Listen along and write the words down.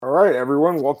right,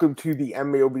 everyone. Welcome to the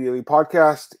MMAOB Daily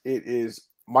Podcast. It is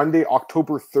Monday,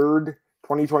 October 3rd,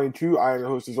 2022. I am your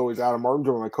host, as always, Adam Martin,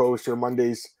 joined by my co-host here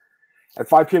Mondays at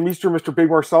 5 p.m. Eastern, Mr. Big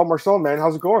Marcel. Marcel, man,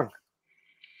 how's it going?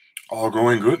 All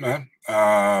going good, man.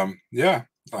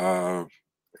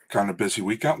 Kind of busy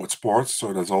weekend with sports,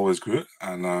 so that's always good.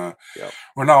 And Yep.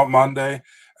 we're now at Monday,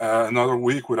 another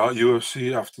week without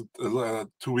UFC after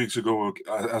 2 weeks ago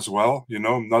as well.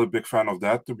 I'm not a big fan of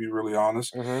that, to be really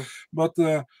honest. Mm-hmm. But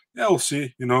yeah, we'll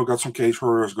see. Got some Cage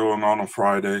Warriors going on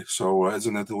Friday, so it's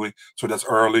in Italy, so that's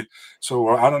early. So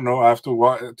I don't know. I have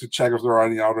to check if there are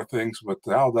any other things, but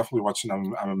I'll definitely watch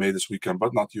some MMA this weekend,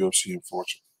 but not UFC,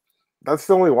 unfortunately. That's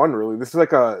the only one, really. This is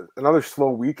like another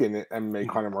slow week in MMA,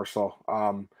 kind of, Marcel.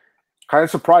 Kind of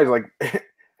surprised. Like,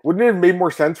 wouldn't it have made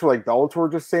more sense for like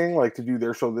Bellator just saying like to do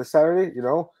their show this Saturday?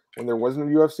 When there wasn't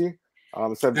a UFC,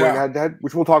 instead of going Yeah. head to head,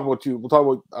 which we'll talk about too. We'll talk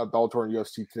about Bellator and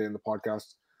UFC today in the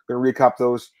podcast. Gonna recap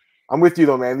those. I'm with you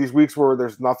though, man. These weeks where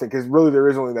there's nothing, because really there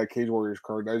is only that Cage Warriors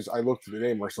card. I looked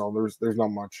today, Marcel. There's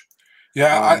not much.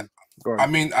 Yeah, Go I ahead.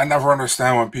 mean, I never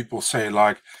understand when people say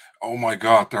like, "Oh my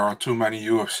God, there are too many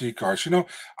UFC cards."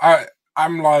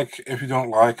 I'm like, if you don't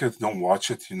like it, don't watch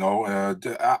it.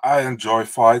 I enjoy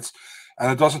fights,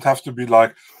 and it doesn't have to be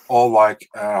like all like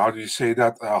how do you say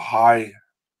that high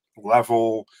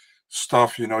level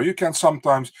stuff. You can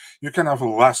have a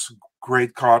less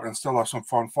great card and still have some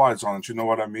fun fights on it. You know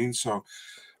what I mean? So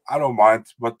I don't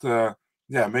mind, but.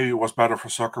 Yeah, maybe it was better for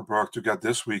Zuckerberg to get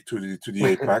this week to the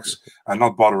Apex and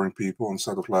not bothering people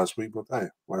instead of last week. But hey,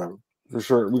 whatever. For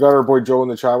sure. We got our boy Joe in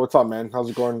the chat. What's up, man? How's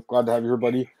it going? Glad to have you here,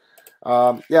 buddy.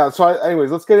 Yeah, so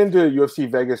anyways, let's get into UFC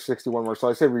Vegas 61 more. So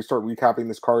I say we start recapping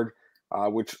this card,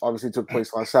 which obviously took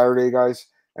place last Saturday, guys.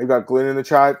 And we got Glenn in the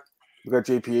chat. We got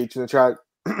JPH in the chat.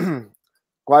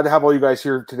 Glad to have all you guys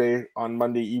here today on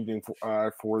Monday evening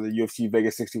for the UFC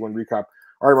Vegas 61 recap.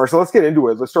 All right, Marcel, let's get into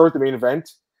it. Let's start with the main event.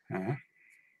 Mhm.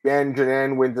 Van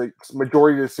Janan wins the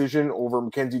majority decision over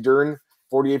Mackenzie Dern,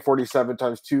 48-47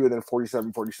 times 2, and then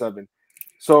 47-47.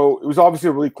 So it was obviously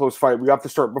a really close fight. We have to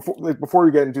start before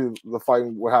we get into the fight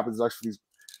and what happens next for these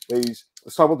ladies.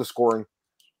 Let's talk about the scoring,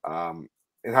 and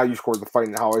how you scored the fight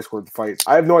and how I scored the fight.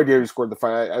 I have no idea who scored the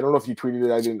fight. I don't know if you tweeted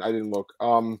it. I didn't look.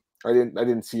 I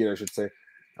didn't see it, I should say.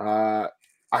 I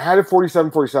had it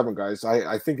 47-47, guys.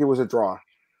 I think it was a draw.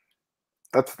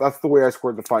 That's the way I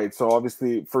scored the fight. So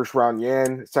obviously, first round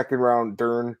Yan, second round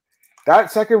Dern. That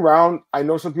second round, I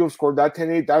know some people scored that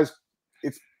 10-8.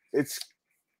 It's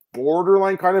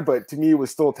borderline kind of, but to me it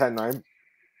was still 10-9.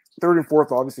 Third and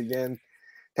fourth, obviously, Yan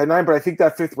 10-9. But I think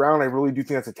that fifth round, I really do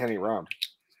think that's a 10-8 round.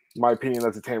 In my opinion,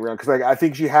 that's a 10-8 round because I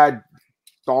think she had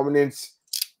dominance,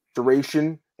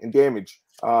 duration, and damage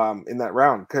in that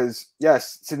round. Because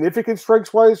yes, significant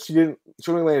strikes wise, she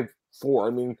only landed 4. I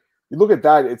mean, you look at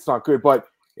that, it's not good. But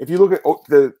if you look at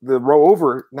the row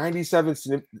over, 97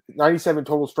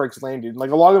 total strikes landed.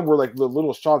 Like a lot of them were like the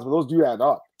little shots, but those do add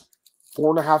up.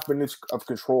 4.5 minutes of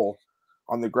control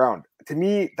on the ground. To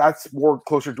me, that's more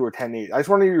closer to a 10-8. I just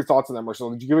want to hear your thoughts on that,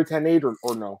 Marcel. Did you give it 10-8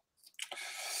 or no?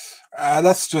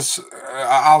 That's just.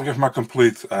 I'll give my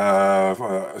complete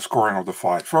scoring of the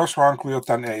fight. First round clear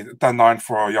 10-8, 10-9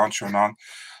 for Yan Xiaonan.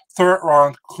 Third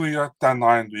round clear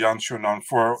 10-9 Yan Xiaonan.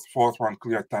 Fourth round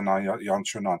clear 10-9 Yan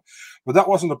Xiaonan. But that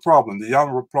wasn't the problem. The Yan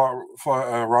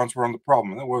rounds weren't the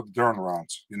problem. They were the Dern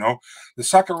rounds. The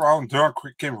second round Dern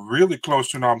came really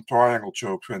close to an triangle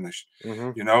choke finish.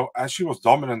 Mm-hmm. And she was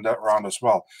dominant that round as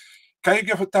well. Can you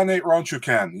give it 10-8 round? You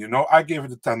can. I gave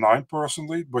it a 10-9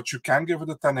 personally, but you can give it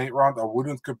a 10-8 round. I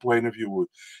wouldn't complain if you would.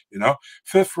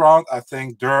 Fifth round, I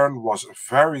think Dern was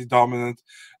very dominant,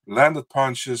 landed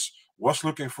punches, was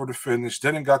looking for the finish,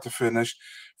 didn't get the finish.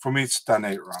 For me, it's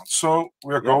 10-8 round. So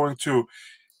we're going to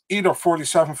either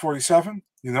 47-47,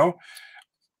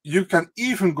 You can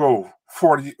even go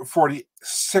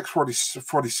 46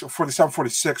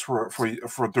 47-46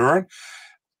 for Dern.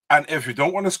 And if you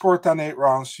don't want to score 10-8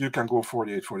 rounds, you can go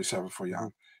 48-47 for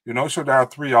Yan. So there are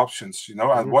 3 options,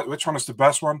 and which one is the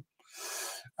best one?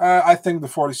 I think the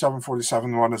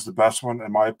 47-47 one is the best one,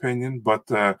 in my opinion. But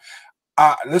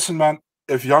listen, man,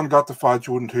 if Yan got the fight,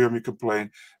 you wouldn't hear me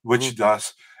complain, which he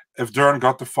does. If Dern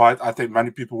got the fight, I think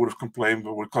many people would have complained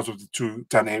because of the 2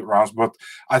 10-8 rounds. But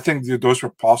I think those were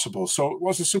possible. So it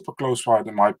was a super close fight,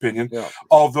 in my opinion. Yeah.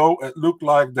 Although it looked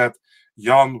like that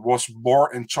Yan was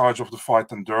more in charge of the fight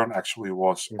than Dern actually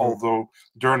was. Although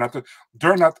Dern had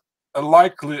a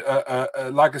likely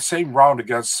like the same round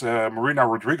against Marina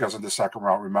Rodriguez in the second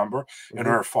round, remember, in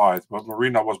her fight. But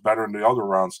Marina was better in the other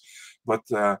rounds. But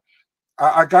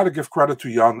I got to give credit to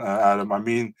Yan, Adam. I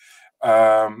mean,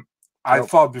 I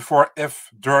thought before, if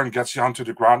Dern gets Jan to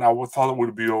the ground, I thought it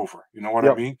would be over. You know what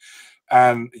I mean?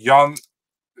 And Jan,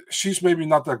 she's maybe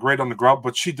not that great on the ground,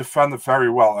 but she defended very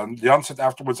well. And Jan said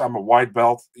afterwards, I'm a white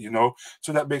belt, you know,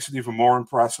 so that makes it even more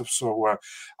impressive. So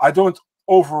I don't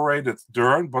overrated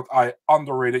Dern, but I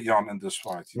underrated Jan in this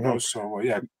fight, you know. So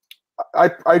yeah.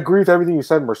 I agree with everything you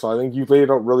said, Marcel. I think you laid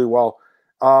it out really well.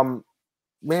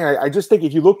 Man, I just think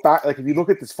if you look back, like if you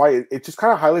look at this fight, it just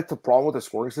kind of highlights the problem with the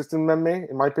scoring system in MMA,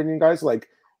 in my opinion, guys. Like,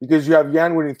 because you have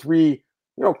Yan winning 3,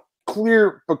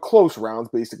 clear but close rounds,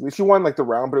 basically. She won like the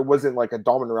round, but it wasn't like a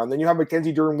dominant round. Then you have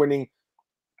Mackenzie Dern winning,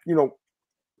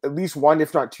 at least 1,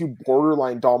 if not 2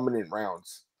 borderline dominant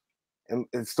rounds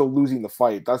and still losing the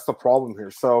fight. That's the problem here.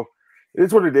 So it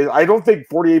is what it is. I don't think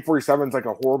 48-47 is like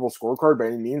a horrible scorecard by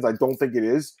any means. I don't think it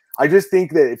is. I just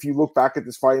think that if you look back at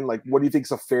this fight and like, what do you think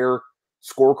is a fair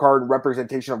scorecard and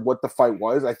representation of what the fight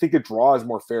was? I think a draw is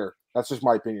more fair. That's just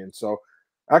my opinion. So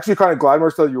actually kind of glad,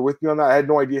 Marcel, you're with me on that. I had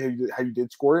no idea how you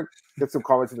did score it. Get some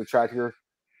comments in the chat here.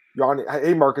 Jan,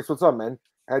 hey Marcus, what's up, man?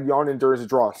 I had Jan and Dern as a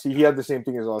draw. See, he had the same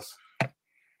thing as us.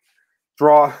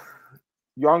 Draw.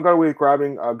 Jan got away with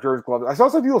grabbing Dern's glove. I saw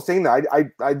some people saying that.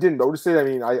 I didn't notice it. I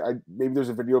mean, I maybe there's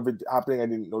a video of it happening. I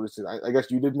didn't notice it. I guess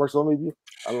you did, Marcel, maybe?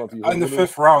 I don't know if you heard in the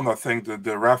 5th round, I think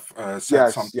the ref said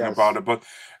something about it, but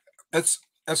it's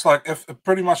like if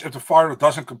the fighter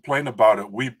doesn't complain about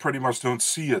it, we pretty much don't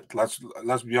see it. Let's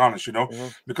be honest,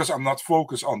 because I'm not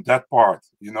focused on that part.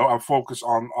 I'm focused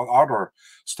on other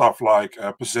stuff like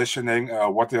positioning,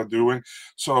 what they're doing.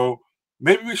 So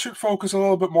maybe we should focus a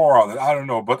little bit more on it. I don't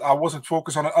know, but I wasn't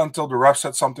focused on it until the ref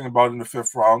said something about it in the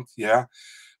 5th round. Yeah,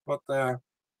 but the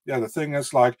thing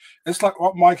is, like, it's like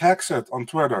what Mike Heck said on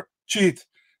Twitter: cheat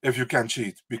if you can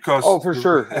cheat, because for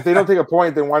sure. If they don't take a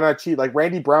point, then why not cheat? Like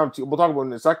Randy Brown, we'll talk about it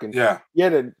in a second. Yeah, he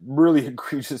had a really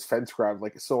egregious fence grab,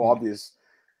 like it's so obvious.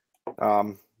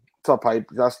 What's up, Hype?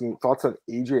 He's asking thoughts on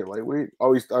AJ at lightweight.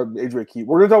 Oh, he's AJ Keith.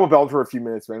 We're gonna talk about Bellator for a few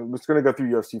minutes, man. We're just gonna go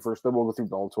through UFC first, then we'll go through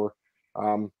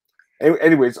Bellator.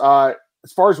 Anyways,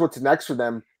 as far as what's next for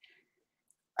them,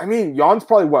 I mean, Jan's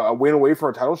probably a win away for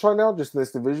a title shot now, just in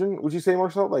this division. Would you say,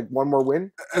 Marcel? Like one more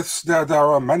win? There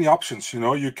are many options.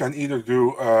 You can either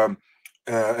do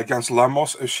against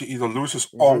Lemos if she either loses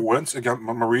or wins against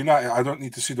Marina. I don't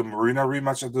need to see the Marina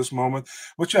rematch at this moment.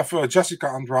 But you have Jessica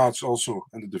Andrade also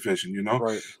in the division.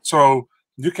 Right. So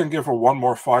you can give her one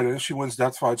more fight, and if she wins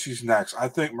that fight, she's next. I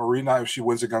think Marina, if she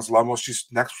wins against Lemos, she's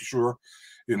next for sure.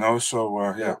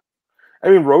 So yeah. I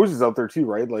mean, Rose is out there too,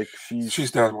 right? Like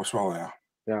she's there as well, yeah.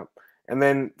 Yeah. And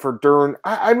then for Dern,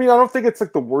 I mean, I don't think it's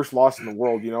like the worst loss in the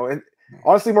world, And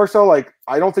honestly, Marcel, like,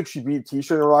 I don't think she beat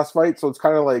Tisha in her last fight. So it's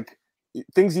kind of like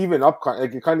things even up,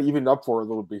 like it kind of evened up for her a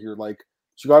little bit here. Like,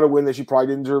 she got a win that she probably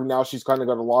didn't deserve. Now she's kind of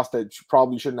got a loss that she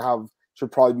probably shouldn't have.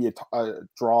 Should probably be a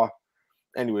draw.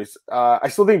 Anyways, I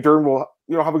still think Dern will,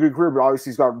 have a good career, but obviously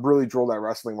he's got really drilled at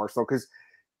wrestling, Marcel, because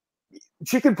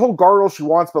she can pull guard all she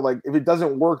wants, but like if it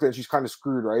doesn't work, then she's kind of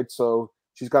screwed, right? So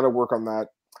she's got to work on that.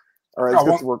 All right, I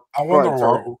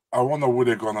wonder who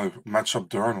they're gonna match up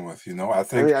Dern with. I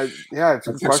think, I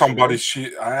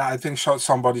think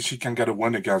somebody she can get a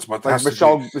win against, but like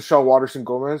Michelle Waterson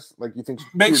Gomez. Like, you think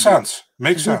makes sense?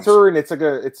 Makes sense. Her, and it's like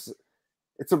it's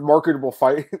a marketable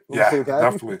fight. Yeah,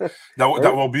 definitely.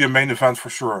 That will be a main event for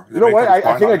sure. You know what?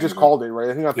 I think I just called it, right?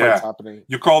 I think that fight's happening.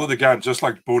 You called it again, just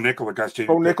like Bo Nickel against Jamie.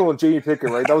 Bo Nickel and Jamie Pickett,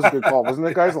 right? That was a good call, wasn't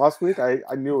it, guys? Last week, I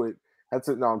knew it. That's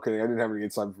it. No, I'm kidding. I didn't have any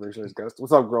inside information as guest.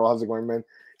 What's up, girl? How's it going, man?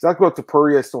 Zach about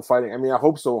Tapuria still fighting. I mean, I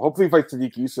hope so. Hopefully, he fights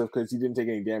Sadiq Yusuf because he didn't take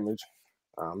any damage.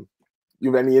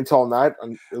 You have any intel on that?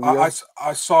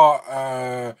 I saw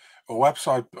a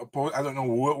website. I don't know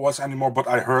who it was anymore, but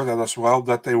I heard that as well,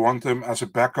 that they want him as a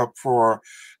backup for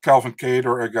Calvin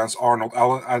Kattar against Arnold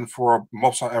Allen and for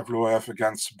Mopsa Evloev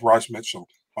against Bryce Mitchell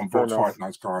on both fight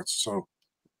night cards. So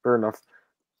fair enough.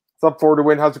 What's up, Ford to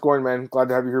win? How's it going, man? Glad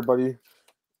to have you here, buddy.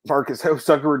 Mark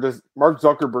Zuckerberg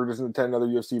doesn't attend another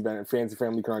UFC event and fans and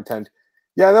family can attend.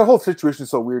 Yeah, that whole situation is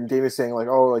so weird. And Dana's saying like,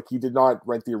 oh, like he did not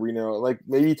rent the arena. Like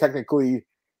maybe technically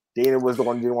Dana was the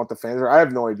one who didn't want the fans there. I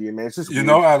have no idea, man. It's just weird.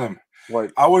 Adam.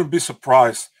 What? I wouldn't be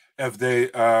surprised if they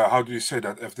how do you say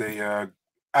that? If they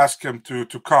ask him to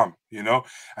come,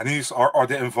 and he's or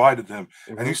they invited him,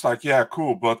 and he's like, yeah,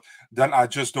 cool, but then I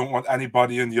just don't want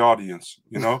anybody in the audience,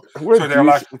 so they're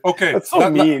like, okay, that's so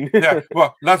mean.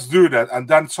 Well, let's do that, and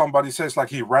then somebody says like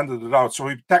he rented it out, so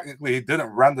he technically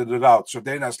didn't rent it out, so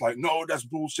Dana's like, no, that's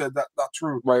bullshit, that's not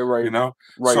true, right, right.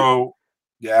 So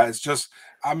yeah, it's just,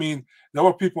 I mean, there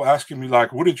were people asking me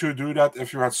like, wouldn't you do that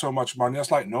if you had so much money? I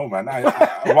was like, no, man.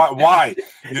 Why?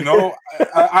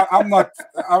 I'm not.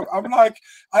 I'm like,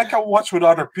 I can watch with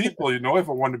other people. If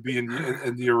I want to be in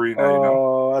the arena.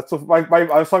 that's what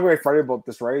I was talking to my friend about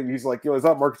this, right? And he's like, "Yo, is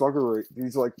that Mark Zuckerberg?"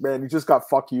 He's like, "Man, he just got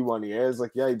fuck you money." I was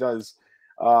like, "Yeah, he does."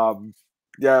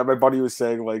 Yeah, my buddy was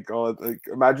saying like, "Oh, like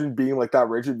imagine being like that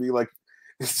rich and being like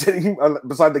sitting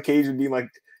beside the cage and being like,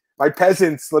 my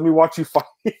peasants, let me watch you fight."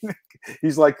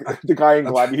 He's like the guy in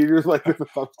Gladiators, like with the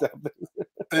thumbs down.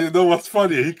 And you know what's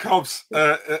funny? He comes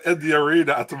in the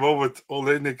arena at the moment.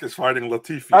 Olenek is fighting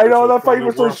Latifi. I know that fight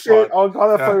was so shit. Oh god,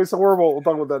 that fight was so horrible. We'll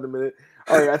talk about that in a minute.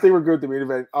 All right, I think we're good with the main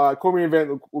event. Co-main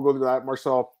event, we'll go to that.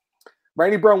 Marcel,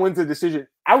 Randy Brown wins the decision.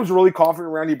 I was really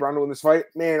confident Randy Brown to win this fight.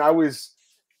 Man, I was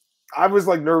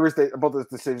like nervous about this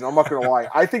decision. I'm not gonna lie.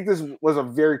 I think this was a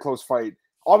very close fight.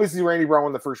 Obviously, Randy Brown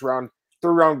won the first round.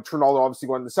 Third round, Trinaldo obviously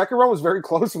won. The second round was very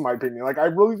close in my opinion. Like I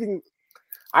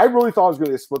really thought it was going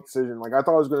to be a split decision. Like I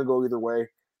thought it was going to go either way.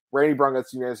 Randy Brown gets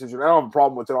the unanimous decision. I don't have a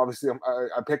problem with it. Obviously,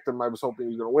 I picked him. I was hoping he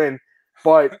was going to win,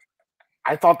 but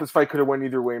I thought this fight could have went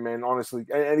either way, man. Honestly,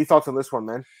 any thoughts on this one,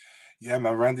 man? Yeah,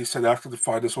 man. Randy said after the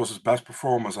fight this was his best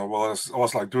performance. I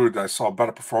was like, dude, I saw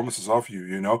better performances of you,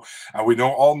 you know. And we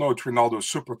all know Trinaldo is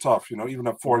super tough, you know. Even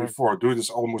at 44, dude, it's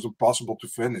almost impossible to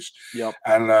finish. Yep.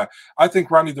 And I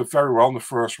think Randy did very well in the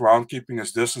first round, keeping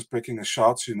his distance, picking his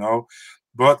shots, you know.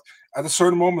 But at a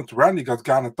certain moment, Randy got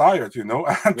kind of tired, you know,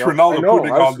 and Trinaldo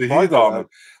putting on the heat on him.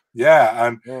 Yeah,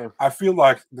 and I feel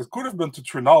like it could have been to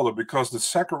Trinaldo because the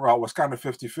second round was kind of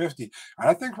 50-50. And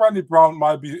I think Randy Brown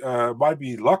might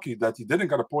be lucky that he didn't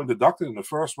get a point deducted in the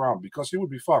first round because he would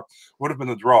be fucked. Would have been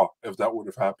a draw if that would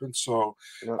have happened. So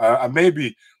and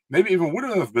maybe even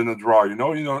wouldn't have been a draw, you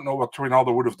know. You don't know what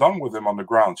Trinaldo would have done with him on the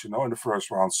ground, you know, in the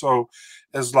first round. So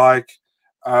it's like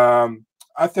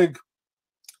I think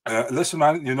listen,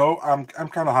 man, you know, I'm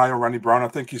kind of high on Randy Brown. I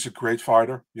think he's a great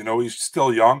fighter. You know, he's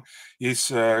still young.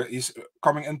 He's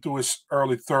coming into his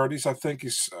early 30s. I think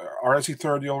or is he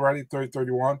 30 already? 30,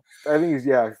 31? I think he's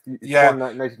born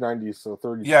 1990s, so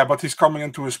 30. Yeah, but he's coming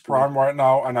into his prime right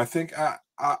now, and I think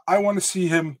I want to see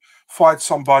him fight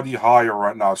somebody higher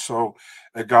right now. So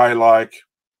a guy like,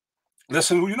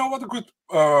 listen, you know what a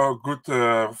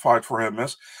good fight for him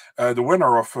is? The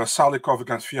winner of Salikov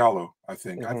against Fialho, I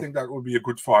think. I think that would be a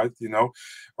good fight, you know.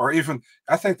 Or even,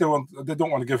 I think they don't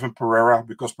want to give him Pereira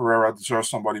because Pereira deserves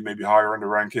somebody maybe higher in the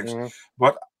rankings.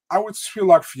 But I would feel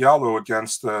like Fialho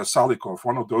against Salikov,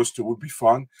 one of those two would be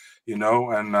fun, you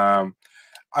know. And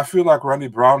I feel like Randy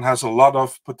Brown has a lot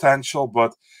of potential,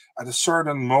 but at a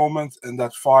certain moment in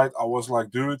that fight, I was like,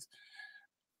 dude,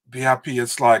 be happy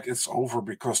it's over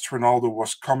because Trinaldo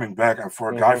was coming back, and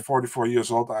for a guy 44 years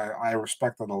old, I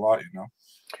respect that a lot, you know.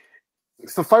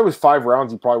 If the fight was 5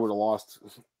 rounds, he probably would have lost.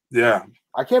 Yeah,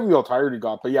 I can't believe how tired he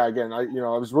got, but yeah, again, I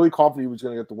was really confident he was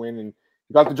going to get the win, and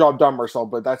he got the job done, Marcel.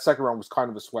 But that second round was kind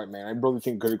of a sweat, man. I really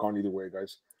think it could have gone either way,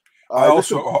 guys. I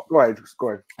also go ahead.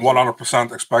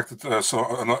 100% expected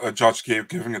a judge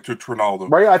giving it to Trinaldo.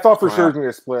 Right, I thought for sure it was going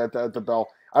to split at the bell.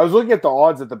 I was looking at the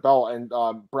odds at the bell, and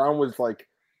Brown was like.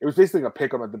 It was basically a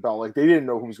pick 'em at the bell. Like they didn't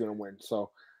know who was going to win.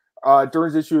 So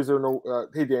Dern's issue is there no.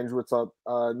 Hey, Andrew, what's up?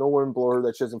 No one below her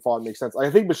that she hasn't fought makes sense. I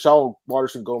think Michelle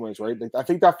Waterson Gomez, right? Like, I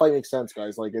think that fight makes sense,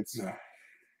 guys. Like it's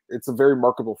a very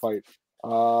marketable fight.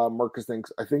 Marcus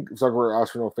thinks I think Zuckerberg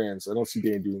asked for no fans. I don't see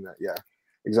Dana doing that. Yeah,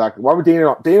 exactly. Why would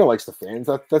Dana likes the fans?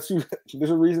 That's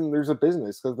there's a reason. There's a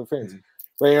business because of the fans.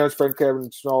 Right now, Fred Kevin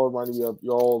Schnall reminded me of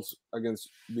y'all's against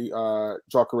the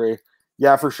Jacare.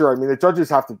 Yeah, for sure. I mean, the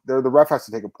judges have to. The ref has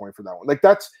to take a point for that one. Like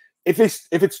that's if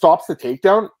it stops the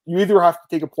takedown, you either have to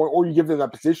take a point or you give them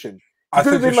that position. You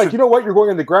could have been like, you know what, you're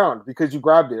going on the ground because you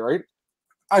grabbed it, right?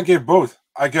 I give both.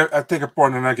 I take a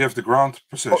point and I give the ground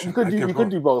position. You could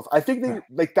do both. I think they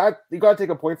like that. You got to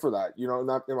take a point for that. You know,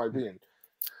 not in my opinion.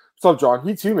 What's up, John?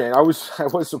 Me too, man. I was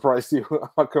surprised too. I'm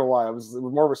not gonna lie. It was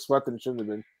more of a sweat than it should have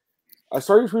been. I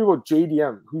started to read about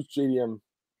JDM. Who's JDM?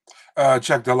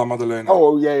 Jack Della Maddalena.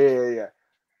 Oh yeah.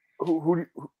 Who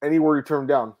any word you turned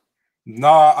down? No,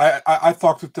 I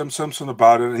talked to Tim Simpson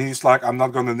about it, and he's like, I'm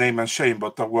not going to name and shame,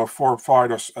 but there were 4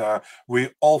 fighters. We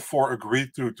all 4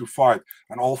 agreed to fight,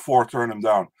 and all 4 turned him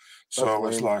down. So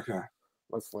it's like,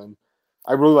 that's lame.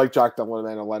 I really like Jack Della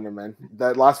Maddalena, man.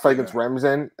 That last fight against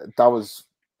Ramzan, that was.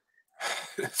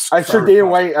 I'm sure Dana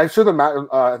White. I'm sure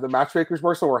the matchmakers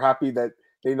were happy that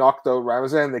they knocked out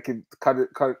Ramzan. They could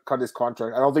cut his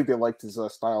contract. I don't think they liked his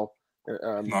style.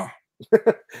 No.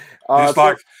 He's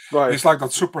like that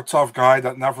super tough guy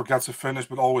that never gets a finish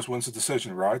but always wins a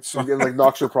decision, right? So like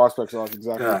knocks your prospects off,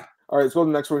 exactly. Yeah. All right, let's go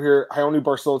to the next one here. Ione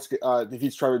Barcelos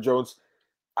defeats Trevor Jones.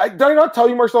 Did I not tell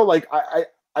you, Marcel? Like I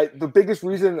the biggest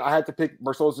reason I had to pick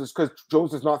Barcelos is because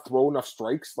Jones does not throw enough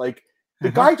strikes. Like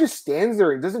the guy just stands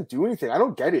there and doesn't do anything. I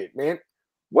don't get it, man.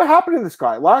 What happened to this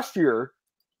guy last year?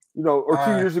 You know, or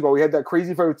 2 years ago, he had that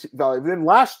crazy fight with Valley. And then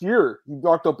last year, he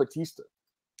knocked out Batista.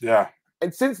 Yeah.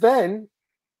 And since then,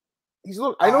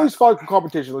 I know he's fought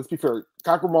competition. Let's be fair.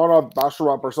 Kakramanov,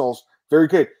 Basharat, Barcelos, very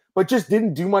good, but just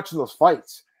didn't do much in those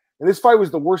fights. And this fight was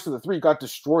the worst of the three. Got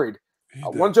destroyed.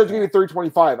 One judge gave me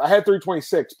 30-25. I had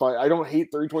 30-26, but I don't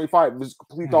hate 30-25. It was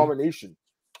complete domination.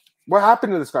 What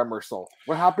happened to this guy, Marcel?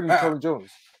 What happened to Tony Jones?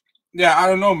 Yeah, I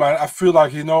don't know, man. I feel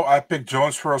like, I picked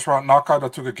Jones first round knockout. I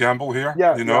took a gamble here,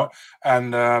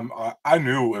 and I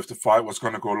knew if the fight was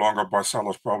going to go longer,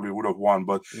 Barcelos probably would have won.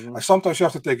 But sometimes you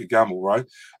have to take a gamble, right?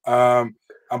 And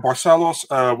Barcelos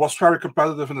was very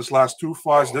competitive in his last two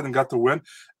fights, didn't get the win.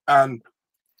 And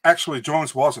actually,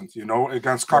 Jones wasn't,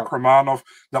 against Kakramanov.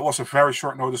 That was a very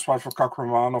short notice fight for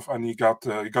Kakramanov, and he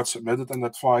got submitted in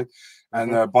that fight.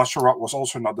 And Basharat was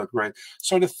also not that great.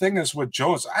 So the thing is with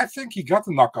Jones, I think he got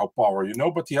the knockout power,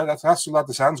 but he has to let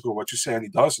his hands go, what you say, and he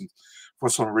doesn't for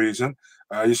some reason.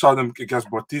 You saw them against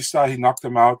Bautista, he knocked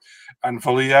him out. And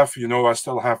Valiev, I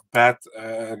still have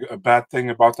a bad thing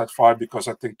about that fight because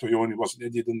I think Toyoni was an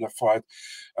idiot in that fight.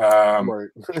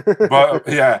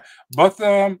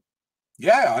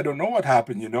 Yeah, I don't know what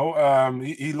happened,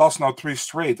 he lost now 3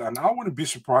 straight, and I wouldn't be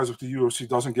surprised if the UFC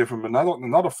doesn't give him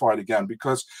another fight again,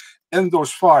 because in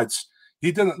those fights,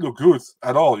 he didn't look good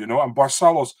at all, and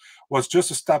Barcelos was just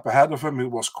a step ahead of him. He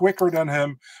was quicker than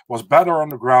him, was better on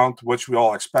the ground, which we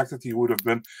all expected he would have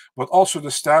been, but also the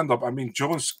stand-up. I mean,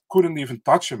 Jones couldn't even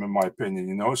touch him, in my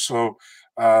opinion, so...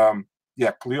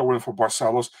 yeah, clear win for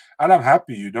Barcelos, and I'm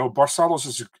happy.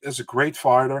 Barcelos is a great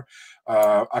fighter.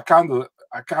 I kind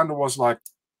of was like,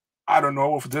 I don't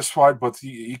know if this fight, but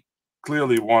he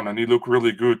clearly won, and he looked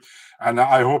really good. And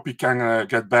I hope he can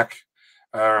get back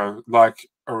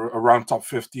around top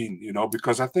 15,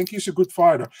 because I think he's a good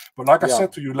fighter. But like I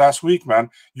said to you last week, man,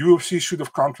 UFC should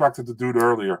have contracted the dude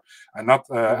earlier and not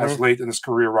as late in his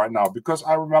career right now, because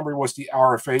I remember he was the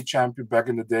RFA champion back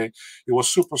in the day. He was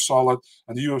super solid,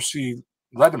 and the UFC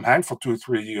let him hang for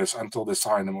 2-3 years until they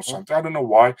signed him or something. I don't know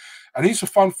why. And he's a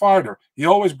fun fighter. He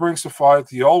always brings the fight.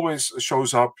 He always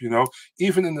shows up,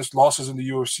 even in his losses in the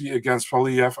UFC against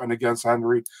Valiev and against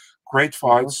Henry. Great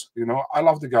fights. I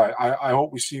love the guy. I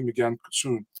hope we see him again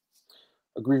soon.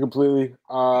 Agree completely. Just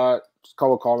a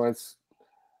couple of comments.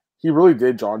 He really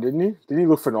did, John, didn't he? Didn't he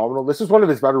look phenomenal? This is one of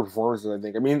his better performances, I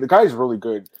think. I mean, the guy's really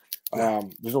good.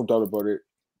 There's no doubt about it.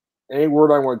 Any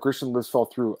word on why Christian Liz fell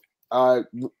through?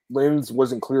 Lins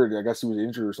wasn't cleared. I guess he was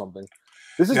injured or something.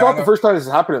 This is not the first time this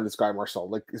has happened to this guy, Marcel.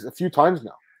 Like, a few times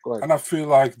now. Go ahead. And I feel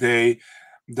like that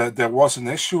there was an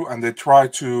issue, and they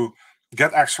tried to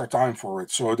get extra time for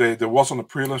it. So there was on the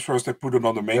prelims first. They put it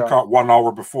on the main card 1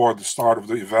 hour before the start of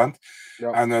the event,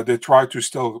 and they tried to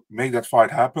still make that fight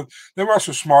happen. They were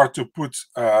so smart to put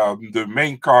the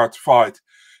main card fight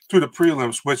to the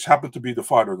prelims, which happened to be the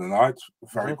fight of the night.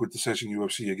 Very good decision,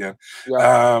 UFC again.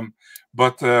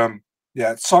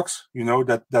 Yeah, it sucks,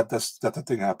 that the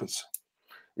thing happens.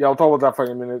 Yeah, I'll talk about that fight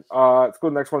in a minute. Let's go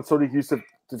to the next one. Sodiq Yusuff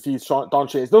defeats Don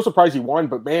Shane. It's no surprise he won,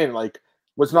 but man,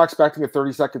 was not expecting a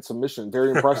 30-second submission.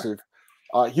 Very impressive.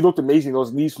 He looked amazing.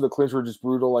 Those knees from the clinch were just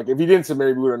brutal. Like, if he didn't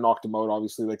submit, we would have knocked him out,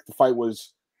 obviously. Like, the fight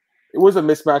was a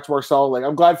mismatch, Marcel. Like,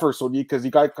 I'm glad for Sodiq because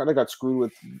he kind of got screwed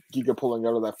with Giga pulling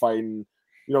out of that fight and,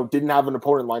 didn't have an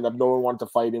opponent lined up. No one wanted to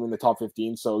fight him in the top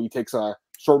 15, so he takes a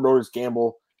short notice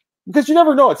gamble. Because you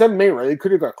never know. It's MMA, right? He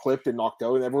could have got clipped and knocked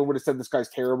out, and everyone would have said this guy's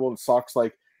terrible and sucks.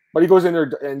 Like, but he goes in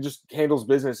there and just handles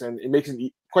business, and it makes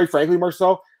it, quite frankly,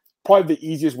 Marcel, probably the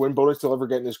easiest win bonus he'll ever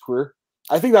get in his career.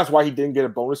 I think that's why he didn't get a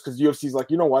bonus, because UFC's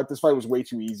like, you know what? This fight was way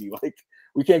too easy. Like,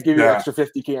 we can't give you an extra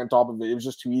 50K on top of it. It was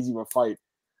just too easy of a fight.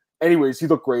 Anyways, he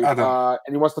looked great. And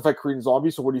he wants to fight Korean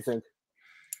Zombie, so what do you think?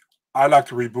 I like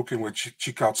the rebooking with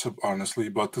Chikatsu, honestly,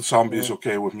 but the Zombie is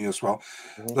okay with me as well.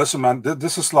 Listen, man,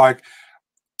 this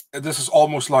is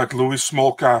almost like Luis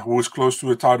Smolka, who is close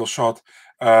to a title shot,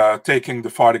 taking the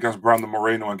fight against Brandon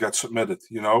Moreno and gets submitted,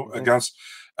 against,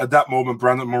 at that moment,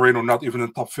 Brandon Moreno not even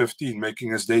in top 15,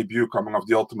 making his debut coming off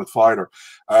the Ultimate Fighter.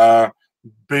 Benil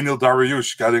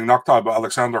Dariush getting knocked out by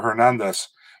Alexander Hernandez.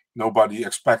 Nobody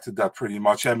expected that pretty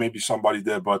much. Yeah, maybe somebody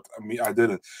did, but I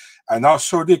didn't. And now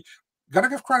Sodiq, gotta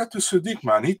give credit to Sodiq,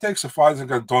 man. He takes a fight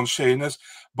against Don Shainis,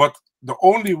 but the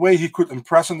only way he could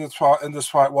impress in this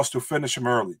fight was to finish him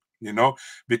early,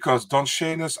 because Don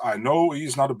Shainis, I know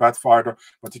he's not a bad fighter,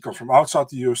 but he comes from outside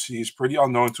the UFC. He's pretty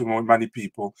unknown to many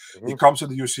people. He comes to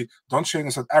the UFC. Don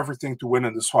Shainis had everything to win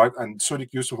in this fight, and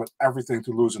Sodiq Yusuff had everything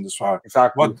to lose in this fight.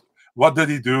 Exactly. What did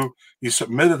he do? He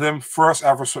submitted him, first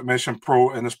ever submission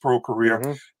in his pro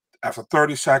career. After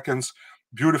 30 seconds,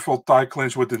 beautiful tie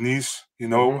clinch with the knees.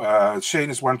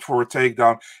 Shainis went for a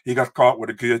takedown. He got caught with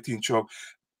a guillotine choke.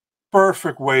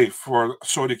 perfect way for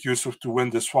Sodiq Yusuff to win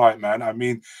this fight, man. I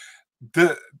mean,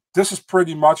 this is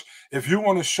pretty much, if you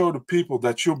want to show the people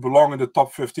that you belong in the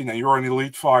top 15 and you're an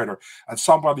elite fighter, and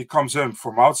somebody comes in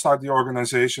from outside the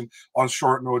organization on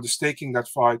short notice taking that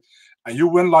fight, and you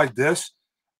win like this,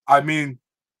 I mean,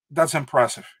 that's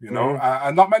impressive, you know.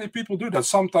 And not many people do that.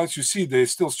 Sometimes you see they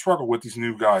still struggle with these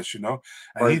new guys, you know,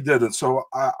 and he didn't. So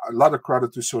a lot of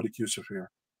credit to Sodiq Yusuff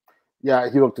here. Yeah,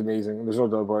 he looked amazing. There's no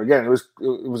doubt about it. Again, it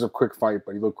was a quick fight,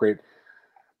 but he looked great.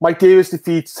 Mike Davis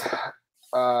defeats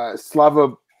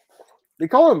Slava. They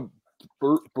call him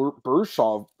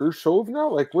Burshov now?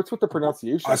 Like, what's with the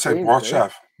pronunciation? I said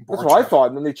Borshev. That's what I thought,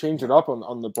 and then they changed it up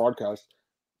on the broadcast.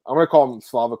 I'm going to call him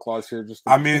Slava Claus here.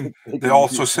 I mean, they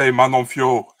also say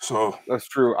Manonfio, so. That's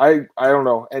true. I don't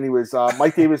know. Anyways,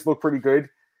 Mike Davis looked pretty good.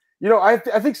 You know, I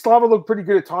think Slava looked pretty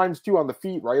good at times, too, on the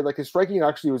feet, right? Like, his striking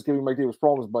actually was giving Mike Davis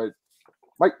problems, but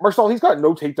Marcel, he's got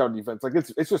no takedown defense. Like,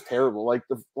 it's just terrible. Like,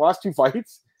 the last 2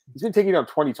 fights, he's been taking down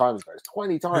 20 times, guys.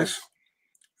 20 times.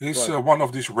 He's one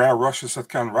of these rare Russians that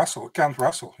can't wrestle,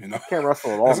 you know. Can't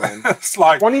wrestle at all, man. It's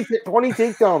like 20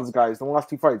 takedowns, guys, in the last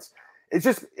 2 fights. It's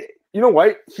just, you know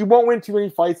what? He won't win too many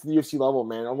fights at the UFC level,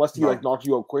 man, unless he knocks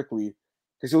you out quickly,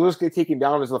 because he'll just get taken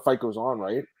down as the fight goes on,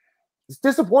 right? It's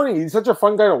disappointing. He's such a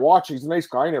fun guy to watch. He's a nice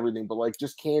guy and everything, but like,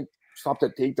 just can't stop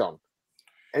that takedown.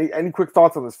 Any quick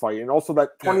thoughts on this fight? And also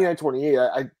that 29-28,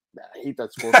 I hate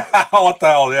that score. What the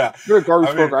hell, yeah. You're a garbage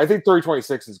scorecard. I think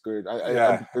 30-26 is good.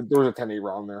 There was a 10-8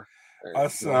 round there.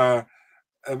 That's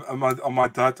on my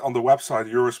Dutch, on the website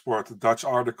Eurosport, the Dutch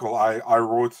article, I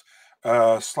wrote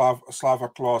Slava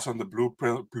Claus and the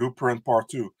blueprint part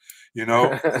 2. You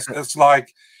know, it's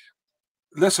like,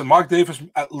 listen, Mark Davis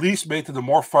at least made it a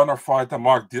more funner fight than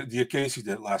Mark Diakese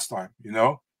did last time, you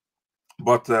know.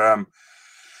 But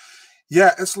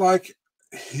yeah, it's like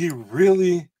he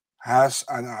really has,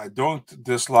 and I don't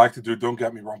dislike the dude, don't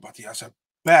get me wrong, but he has a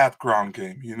bad ground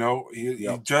game, you know. He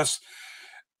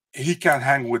can't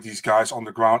hang with these guys on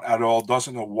the ground at all,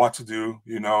 doesn't know what to do,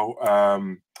 you know.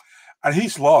 And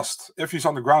he's lost. If he's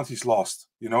on the ground, he's lost.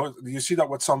 You know, you see that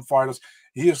with some fighters.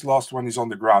 He is lost when he's on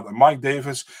the ground. And Mike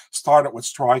Davis started with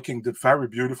striking, did very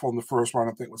beautiful in the first round,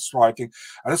 I think, with striking.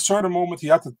 At a certain moment, he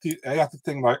had to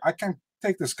think, like, I can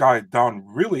take this guy down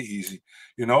really easy.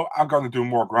 You know, I'm going to do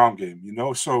more ground game, you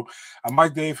know. So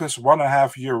Mike Davis,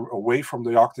 1.5 years away from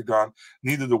the octagon,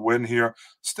 needed a win here.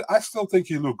 I still think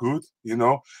he looked good, you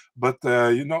know. But,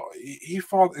 you know, he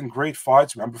fought in great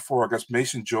fights. Remember, before against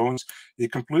Mason Jones, he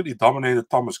completely dominated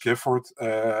Thomas Gifford.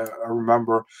 I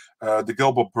remember the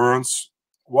Gilbert Burns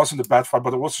wasn't a bad fight,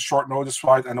 but it was a short notice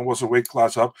fight, and it was a weight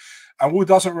class up. And who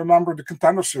doesn't remember the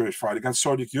Contender Series fight against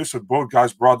Sodiq Yusuff? Both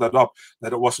guys brought that up,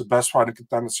 that it was the best fight in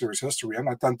Contender Series history, and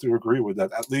I tend to agree with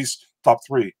that. At least top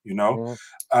 3, you know.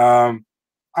 I'm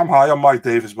high on Mike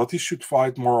Davis, but he should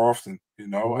fight more often, you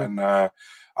know. And I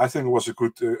think it was a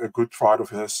good fight of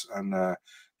his, and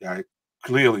yeah, he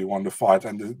clearly won the fight.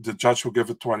 And the judge will give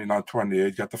it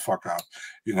 29-28. Get the fuck out,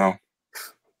 you know.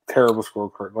 Terrible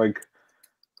scorecard. Like,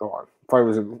 go on. Fight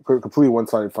was a completely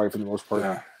one-sided fight for the most part.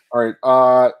 Yeah. All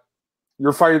right.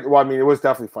 Your fight, well, I mean, it was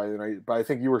definitely fight tonight, but I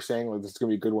think you were saying like this is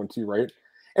gonna be a good one too, right?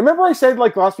 And remember I said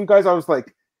like last week, guys, I was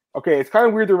like, okay, it's kind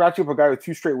of weird to match up a guy with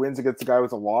 2 straight wins against a guy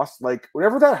with a loss. Like,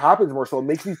 whenever that happens, more so, it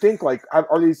makes me think like,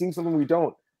 are they seeing something we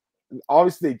don't? And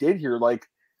obviously, they did here. Like,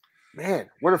 man,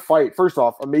 what a fight! First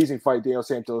off, amazing fight. Daniel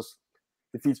Santos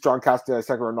defeats John Castaneda,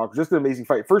 second round knock. Just an amazing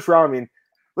fight. First round, I mean,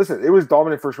 listen, it was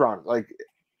dominant first round. Like,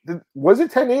 was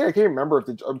it 10-8? I can't remember.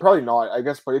 If probably not, I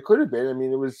guess, but it could have been. I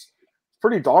mean, it was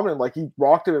pretty dominant. Like, he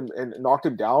rocked him and knocked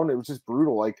him down. It was just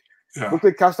brutal. Like, looked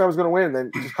like Castaneda was going to win, and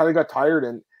then just kind of got tired.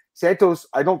 And Santos,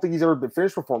 I don't think he's ever been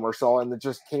finished before, Marcel, and it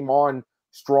just came on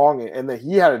strong. And then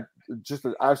he had just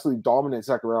an absolutely dominant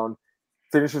second round.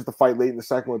 Finishes the fight late in the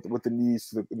second with the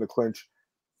knees in the clinch.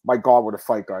 My God, what a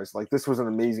fight, guys. Like, this was an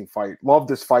amazing fight. Love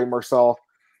this fight, Marcel.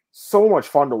 So much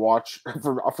fun to watch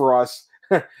for us.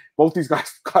 Both these guys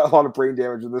got a lot of brain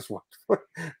damage in this one.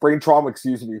 Brain trauma,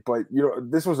 excuse me. But, you know,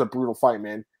 this was a brutal fight,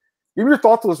 man. Give me your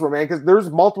thoughts on this one, man, because there's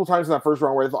multiple times in that first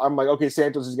round where I'm like, okay,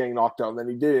 Santos is getting knocked out. And then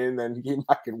he did it, and then he came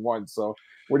back and won. So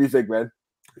what do you think, man?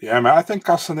 Yeah, man, I think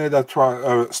Castaneda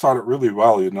started really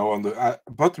well, you know.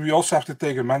 But we also have to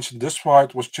take a mention, this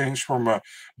fight was changed from a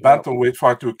bantamweight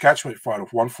fight to a catchweight fight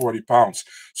of 140 pounds.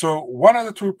 So one of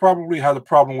the two probably had a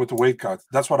problem with the weight cut.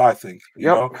 That's what I think, you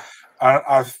know.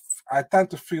 I tend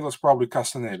to feel it's probably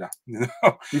Castaneda, you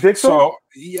know. You think so? So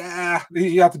yeah,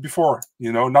 he had it before,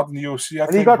 you know, not in the UFC.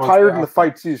 And he got tired in the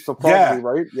fight too, so probably,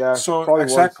 right? Yeah. So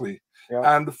exactly.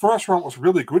 Yeah. And the first round was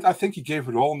really good. I think he gave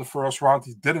it all in the first round.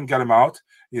 He didn't get him out,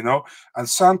 you know. And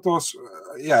Santos,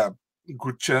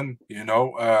 good chin, you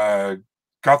know,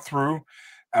 got through.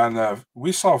 And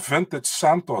we saw vintage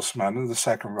Santos, man, in the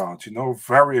second round, you know,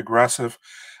 very aggressive.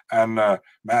 And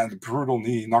man, the brutal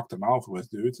knee he knocked him out with,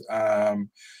 dude.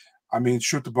 I mean,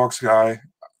 shoot the box guy.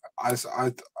 I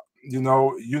you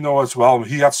know as well.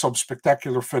 He had some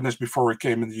spectacular finish before he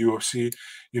came in the UFC.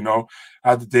 You know,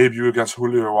 had the debut against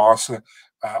Julio Arce.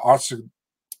 Arce,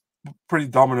 pretty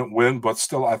dominant win, but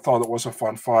still, I thought it was a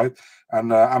fun fight,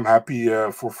 and I'm happy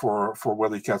for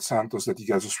Willie Cat Santos that he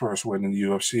gets his first win in the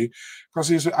UFC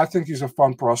because I think he's a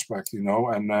fun prospect, you know.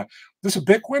 And this is a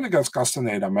big win against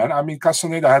Castaneda, man. I mean,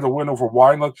 Castaneda had a win over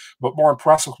Wineland, but more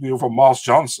impressively over Miles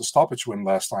Johns, a stoppage win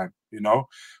last time, you know.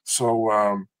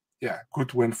 So yeah,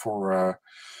 good win for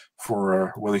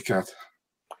Willie Cat.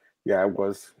 Yeah, it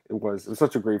was. It was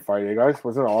such a great fight, eh, guys?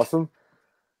 Wasn't it awesome?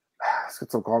 Let's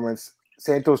get some comments.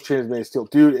 Santos' chin is made of steel.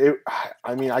 Dude,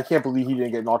 I mean, I can't believe he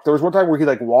didn't get knocked. There was one time where he,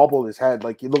 like, wobbled his head.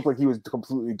 Like, it looked like he was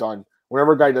completely done.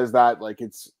 Whenever a guy does that, like,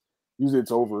 usually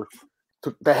it's over.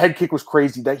 The head kick was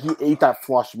crazy. That he ate that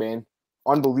flush, man.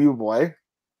 Unbelievable, eh?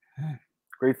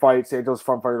 Great fight. Santos,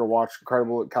 fun fighter to watch.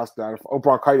 Incredible at Castaneda. Oh,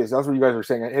 bronchitis. That's what you guys were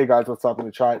saying. Hey, guys, what's up in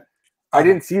the chat? I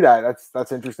didn't see that.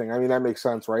 That's interesting. I mean, that makes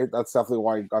sense, right? That's definitely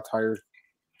why he got tired.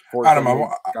 Adam,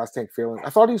 gas tank failing. I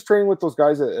thought he was training with those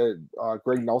guys at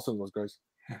Greg Nelson. Those guys.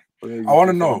 I want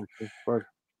to know.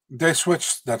 They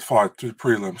switched that fight to the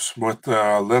prelims with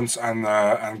Lins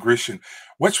and Grecian.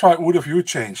 Which fight would have you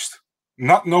changed?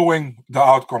 Not knowing the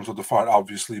outcomes of the fight,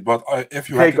 obviously, but if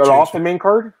you take it off the main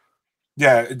card.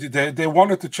 Yeah, they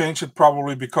wanted to change it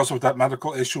probably because of that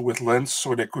medical issue with Lins,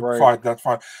 so they could fight that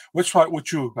fight. Which fight would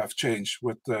you have changed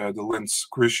with the Lins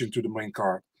Grecian to the main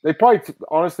card? They probably,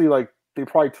 honestly, like, they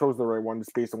probably chose the right one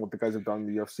just based on what the guys have done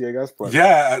in the UFC, I guess. But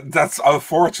yeah, that's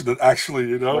unfortunate, actually,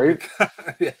 you know. Right?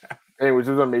 Yeah. Anyways,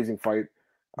 it was an amazing fight.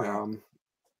 Yeah.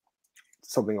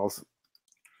 Something else.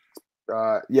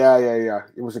 Yeah.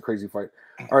 It was a crazy fight.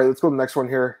 All right, let's go to the next one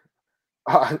here.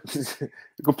 The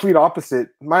complete opposite.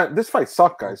 This fight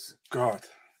sucked, guys. Oh,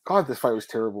 God, this fight was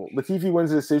terrible. Latifi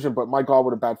wins the decision, but my God,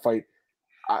 what a bad fight.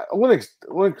 I know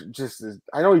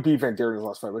he beat Van Der in his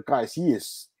last fight, but guys,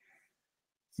 he's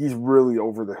really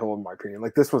over the hill in my opinion.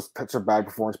 Like, this was such a bad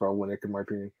performance by Oleinik in my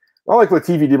opinion. Not like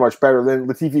Latifi did much better. Then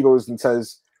Latifi goes and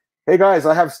says, "Hey guys,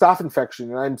 I have staph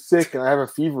infection and I'm sick and I have a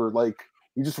fever." Like,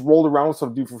 he just rolled around with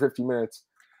some dude for 50 minutes.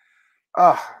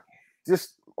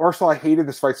 Arsenal, I hated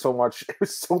this fight so much. It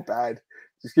was so bad.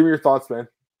 Just give me your thoughts, man.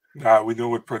 Yeah, we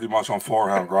knew it pretty much on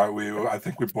forehand, right? I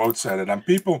think we both said it. And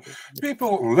people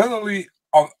literally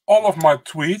on all of my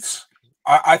tweets,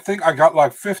 I think I got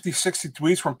like 50, 60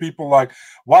 tweets from people like,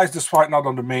 why is this fight not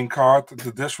on the main card?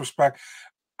 The disrespect.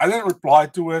 I didn't reply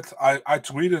to it. I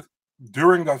tweeted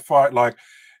during that fight, like,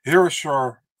 here is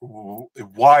your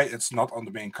why it's not on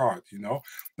the main card, you know?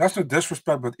 That's no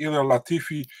disrespect, but Ilir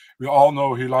Latifi, we all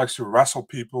know he likes to wrestle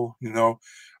people, you know?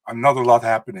 Not a lot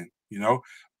happening, you know?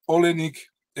 Oleinik,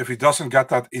 if he doesn't get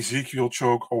that Ezekiel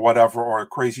choke or whatever, or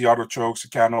crazy other chokes, a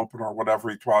can opener or whatever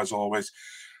he tries always,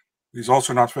 he's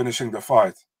also not finishing the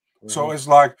fight. Mm-hmm. So it's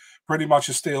like pretty much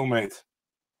a stalemate.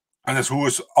 And it's who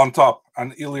is on top.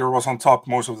 And Ilir was on top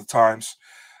most of the times.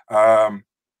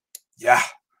 Yeah.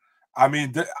 I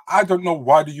mean, I don't know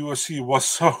why the UFC was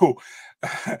so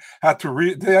they had to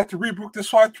rebook this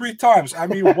fight 3 times. I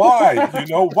mean, why? You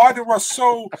know, why they were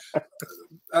so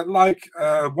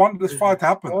when this fight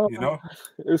happened, you know?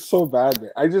 It was so bad,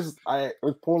 man. I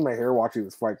was pulling my hair watching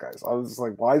this fight, guys. I was just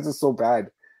like, why is this so bad?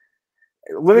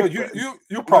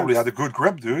 You probably had a good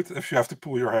grip, dude, if you have to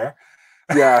pull your hair.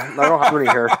 Yeah, I don't have any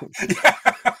hair. Yeah,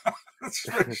 that's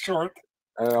very short.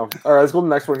 I don't know. All right, let's go to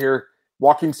the next one here.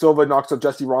 Joaquin Silva knocks out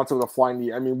Jesse Ronson with a flying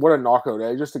knee. I mean, what a knockout,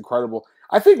 eh? Just incredible.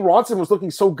 I think Ronson was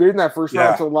looking so good in that first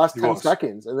round until the last 10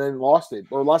 seconds and then lost it.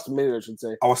 Or last minute, I should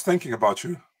say. I was thinking about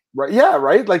you. Right, yeah,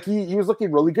 right? Like, he was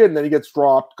looking really good, and then he gets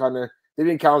dropped, kind of. They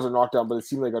didn't count as a knockdown, but it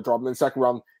seemed like he got dropped. And then second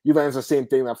round, he lands the same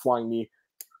thing, that flying knee.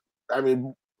 I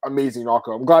mean, amazing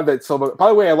knockout. I'm glad that Silva. By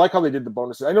the way, I like how they did the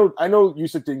bonuses. I know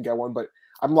Usyk didn't get one, but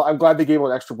I'm glad they gave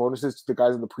out extra bonuses to the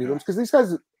guys in the prelims because these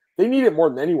guys, they need it more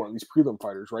than anyone. These prelim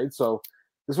fighters, right? So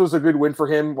this was a good win for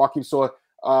him. Joaquin Silva,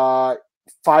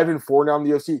 5-4 now in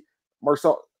the UFC.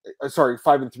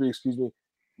 5-3, excuse me.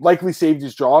 Likely saved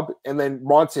his job, and then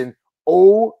Ronson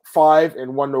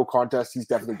 0-5-1 no contest. He's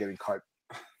definitely getting cut.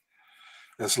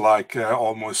 It's like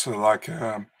almost like.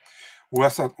 Who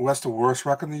has the worst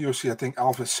record in the UFC? I think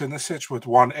Alvis Sinisic with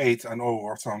 1-8-0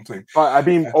 or something. I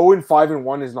mean,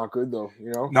 0-5-1 is not good though,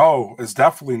 you know. No, it's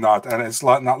definitely not, and it's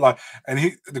like not like.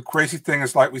 And the crazy thing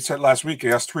is, like we said last week, he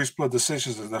has 3 split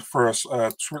decisions in the first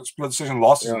split decision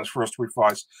losses in his first 3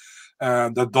 fights.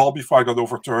 The Dolby fight got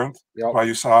overturned by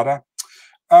USADA.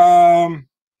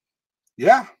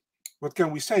 Yeah. What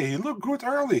can we say? He looked good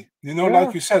early, you know, Yeah.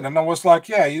 like you said. And I was like,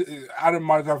 yeah, Adam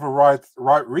might have a right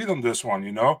read on this one,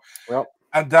 you know. Yep.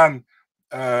 And then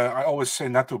I always say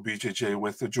not to BJJ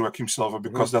with Joaquim Silva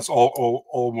because that's all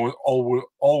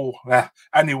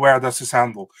anywhere that's his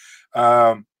handle.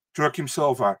 Joaquim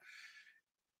Silva.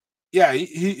 Yeah,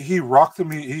 he rocked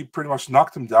him. He pretty much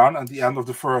knocked him down at the end of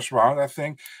the first round, I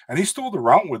think, and he stole the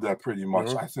round with that pretty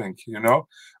much. I think, you know.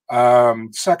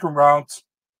 Second round,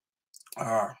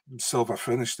 Silva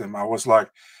finished him. I was like,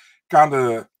 kind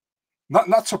of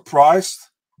not surprised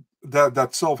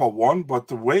that Silva won, but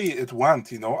the way it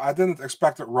went, you know, I didn't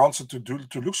expect that Ronson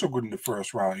to look so good in the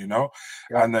first round, you know.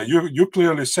 Yep. And you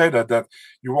clearly say that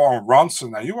you were on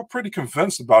Ronson and you were pretty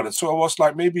convinced about it. So it was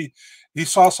like maybe he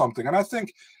saw something, and I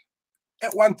think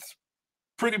it went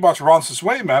pretty much Ronson's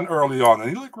way, man, early on, and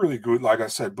he looked really good, like I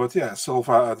said. But yeah,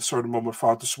 Silva at a certain moment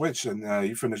found the switch, and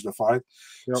he finished the fight.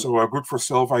 Yep. So good for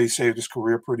Silva. He saved his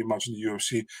career pretty much in the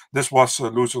UFC. This was a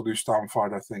lose down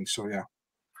fight, I think. So yeah.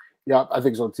 Yeah, I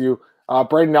think so too.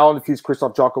 Brandon Allen defeats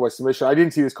Krzysztof Jotko by submission. I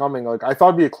didn't see this coming. Like, I thought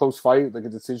it'd be a close fight, like a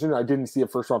decision. I didn't see a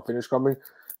first round finish coming.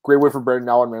 Great win for Brandon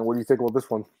Allen, man. What do you think about this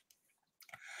one?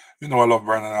 You know, I love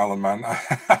Brandon Allen, man.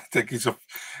 I think he's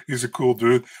a cool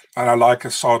dude, and I like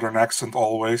his southern accent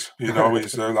always. You know,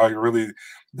 he's like really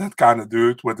that kind of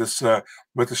dude with his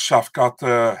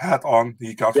Shafkat hat on.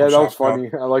 He got yeah, from that Shafkat. was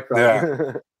funny. I like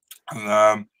that. Yeah,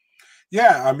 and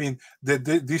yeah, I mean,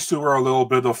 these two were a little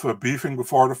bit of beefing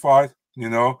before the fight.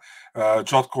 You know,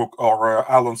 Jotko or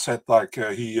Allen said like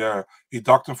he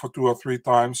ducked him for 2 or 3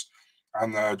 times.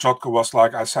 And Jotko was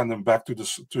like, I send him back to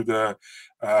the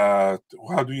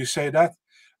how do you say that?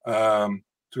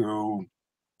 To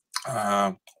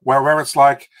where it's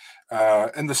like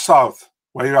in the south,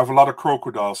 where you have a lot of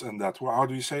crocodiles in that. How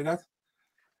do you say that?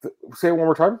 Say it one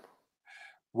more time.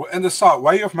 In the south,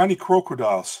 where you have many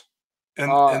crocodiles. In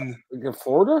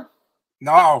Florida?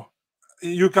 No.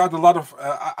 You got a lot of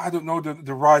I don't know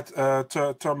the right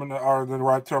terminal or the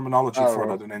right terminology for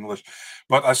that in English,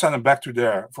 but I sent him back to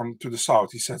the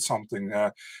south. He said something,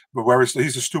 but where is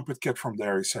he's a stupid kid from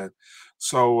there? He said.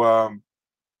 So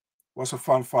was a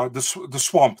fun fight. The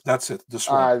swamp. That's it. The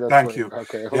swamp. Thank you.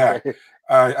 Okay. Yeah.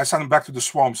 I sent him back to the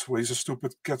swamps where he's a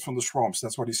stupid kid from the swamps.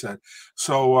 That's what he said.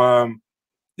 So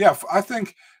yeah, I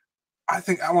think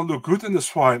Allen looked good in this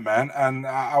fight, man, and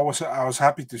I was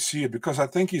happy to see it because I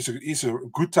think he's a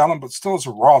good talent, but still is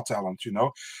a raw talent. You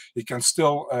know, he can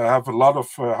still have a lot of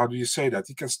how do you say that?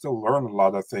 He can still learn a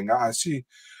lot. I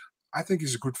think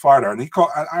he's a good fighter, and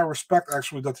I respect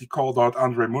actually that he called out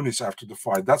Andre Muniz after the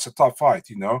fight. That's a tough fight,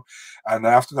 you know. And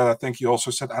after that, I think he also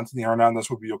said Anthony Hernandez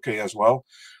would be okay as well.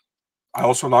 I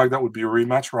also like that would be a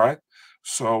rematch, right?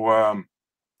 So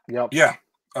yeah.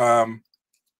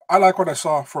 I like what I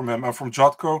saw from him and from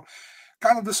Jotko.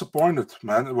 Kind of disappointed,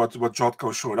 man, what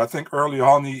Jotko showed. I think early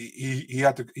on he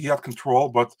had control,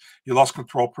 but he lost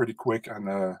control pretty quick, and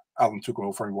Allen took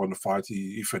over. He won the fight.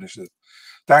 He finished it.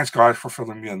 Thanks, guys, for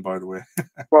filling me in. By the way.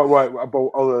 What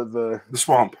about the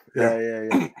swamp? Yeah.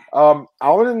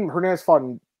 Allen and Hernandez fought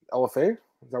in LFA.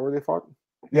 Is that where they fought?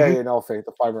 Yeah, in LFA,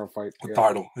 the 5-round fight. The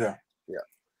title. Yeah.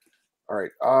 All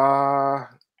right.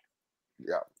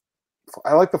 Yeah.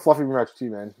 I like the fluffy rematch too,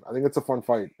 man. I think it's a fun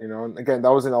fight, you know. And again,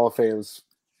 that was in LFA. It was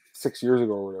 6 years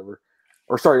ago or whatever.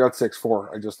 Or sorry, not 6,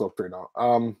 4. I just looked right now.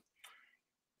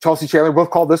 Chelsea Chandler both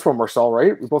called this one, Marcel,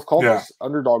 right? We both called this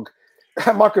underdog.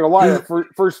 I'm not gonna lie. That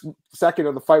first second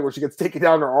of the fight where she gets taken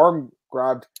down, her arm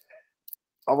grabbed.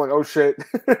 I'm like, oh shit,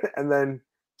 and then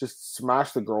just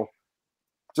smashed the girl.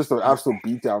 Just an absolute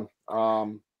beatdown. What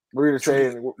are you gonna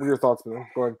say? What are your thoughts, man?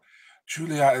 Go ahead.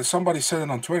 Julia, somebody said it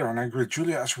on Twitter, and I agree.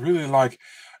 Julia is really like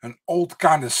an old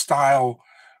kind of style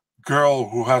girl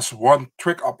who has one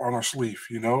trick up on her sleeve,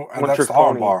 you know, and that's the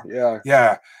armbar.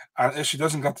 Yeah. And if she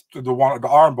doesn't get the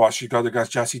armbar, she got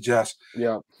against Jessie Jess.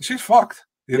 Yeah, she's fucked.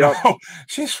 You know,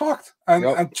 she's fucked.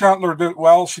 And Chandler did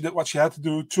well. She did what she had to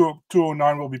do.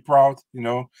 209 will be proud. You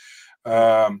know,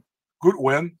 good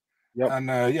win. Yep.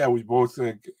 And we both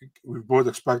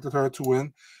expected her to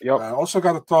win. Yep. Also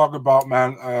got to talk about,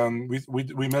 man.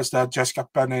 We missed that Jessica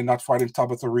Penne not fighting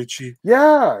Tabitha Ricci.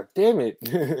 Yeah, damn it.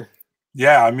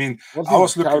 Yeah, I mean, I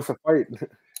was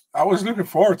looking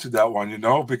forward to that one, you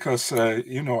know, because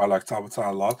you know I like Tabitha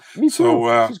a lot. Me too.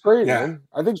 So, she's great, man.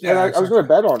 I think I was going to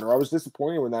bet on her. I was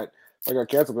disappointed when that got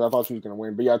canceled because I thought she was going to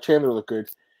win. But yeah, Chandler looked good.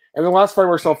 And the last fight,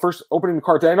 Marcel, first opening the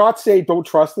card. Did I not say don't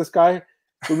trust this guy?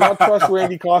 Do not trust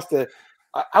Randy Costa.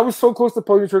 I was so close to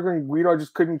pulling the trigger and Guido, I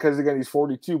just couldn't because, again, he's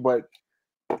 42. But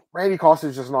Randy Costa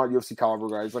is just not UFC caliber,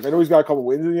 guys. Like, I know he's got a couple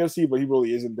wins in the UFC, but he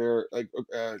really isn't there. Like,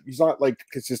 he's not, like,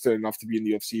 consistent enough to be in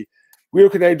the UFC. Guido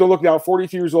Canay, don't look now,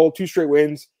 43 years old, 2 straight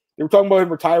wins. They were talking about him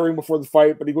retiring before the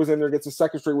fight, but he goes in there and gets a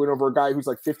 2nd straight win over a guy who's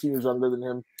like 15 years younger than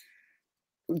him.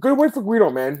 Good win for Guido,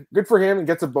 man. Good for him, and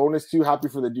gets a bonus too. Happy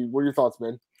for the dude. What are your thoughts,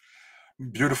 man?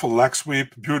 Beautiful leg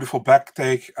sweep, beautiful back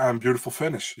take, and beautiful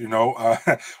finish.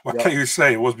 What can you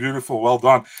say? It was beautiful, well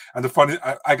done. And the funny,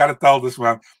 I gotta tell this,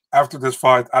 man. After this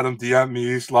fight, Adam DM'd me.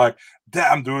 He's like,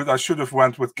 "Damn, dude, I should have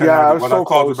went with Canada." Yeah, I was so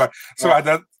close. So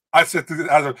I said to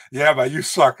Adam, "Yeah, man, you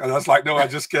suck." And I was like, "No, I'm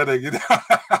just kidding."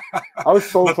 I was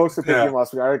so close to picking him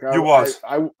last week.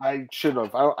 I should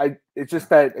have. It's just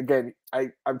that again.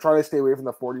 I'm trying to stay away from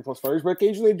the 40+ fighters, but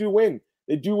occasionally they do win.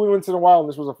 They do win once in a while, and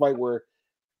this was a fight where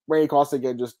Randy Costa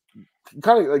again just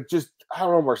kind of I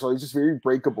don't know, Marcel. He's just very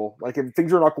breakable. Like if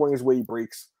things are not going his way, he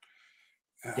breaks.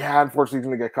 Yeah, unfortunately, he's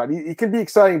gonna get cut. He can be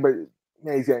exciting, but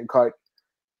man, he's getting cut.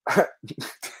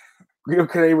 Guido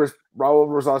Canay versus Raul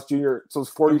Rosas Jr. So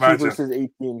it's 42 versus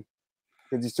 18.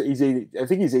 He's 80, I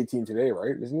think he's 18 today,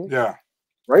 right? Isn't he? Yeah.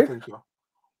 Right? I think so.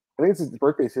 I think it's his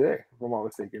birthday today, if I'm not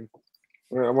mistaken.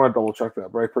 I'm gonna double check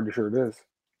that, but I'm pretty sure it is.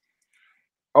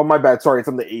 Oh, my bad. Sorry, it's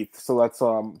on the 8th, so that's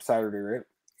Saturday, right?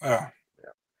 Yeah.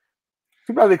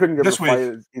 Too bad they couldn't get this him a fight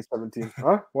at age 17.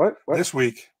 Huh? What? This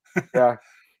week. Yeah.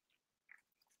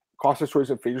 Costa's choice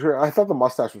of figure. I thought the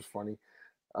mustache was funny.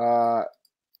 Chris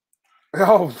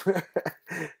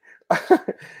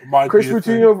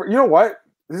Moutinho. You know what?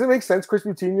 Does it make sense? Chris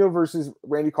Moutinho versus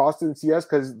Randy Costa in CS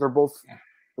because they're both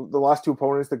the last 2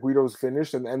 opponents that Guido's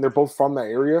finished, and they're both from that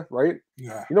area, right?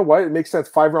 Yeah. You know what? It makes sense.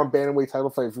 5-round bantamweight title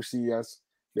fight for CES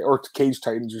or Cage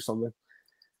Titans or something.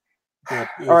 Yeah,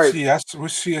 all right.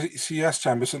 CS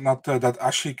champ, is it not that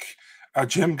Ashik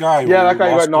gym guy? Yeah, that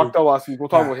guy got knocked out last week. We'll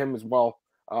talk about him as well.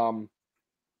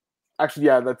 Actually,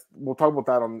 yeah, we'll talk about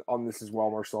that on this as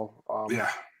well, Marcel.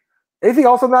 Anything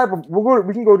else on that?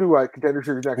 We can go to Contender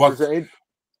Series next.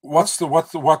 What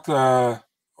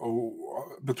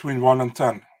between 1 and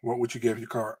 10? What would you give your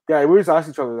card? Yeah, we always ask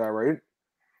each other that, right?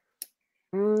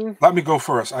 Let me go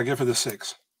first. I give it a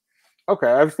 6. Okay,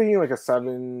 I was thinking like a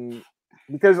 7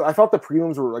 because I thought the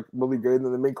prelims were like really good,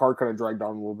 and the main card kind of dragged down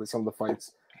a little bit some of the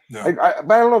fights. Yeah.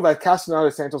 But I don't know, that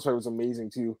Castaneda Santos fight was amazing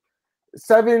too.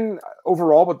 7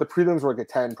 overall, but the prelims were like a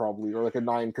 10 probably, or like a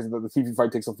 9 because the TV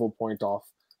fight takes a full point off.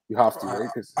 You have to, right?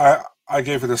 Because I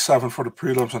gave it a 7 for the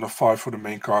prelims and a 5 for the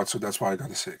main card, so that's why I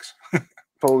got a 6.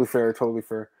 Totally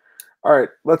fair. All right,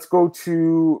 let's go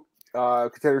to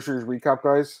Contender Series recap,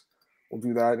 guys. We'll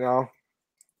do that now.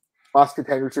 Last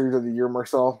Contender Series of the year,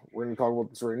 Marcel. We're going to talk about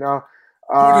this right now.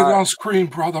 Put it on screen,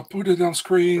 brother. Put it on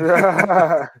screen.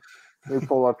 Let me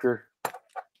pull up here.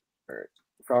 All right,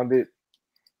 found it.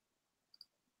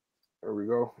 There we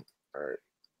go. All right.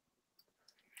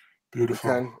 Beautiful.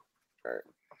 10. All right.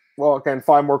 Well, again,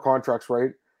 5 more contracts,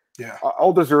 right? Yeah.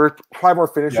 All deserved. 5 more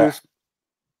finishes. Yeah.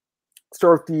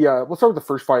 Start with we'll start with the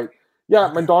first fight. Yeah,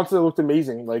 Mendonça looked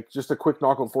amazing. Like just a quick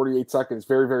knockout, 48 seconds,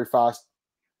 very, very fast.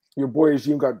 Your boy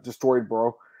Ajim got destroyed,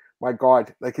 bro. My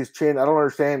God, like his chin. I don't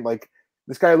understand. Like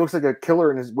this guy looks like a killer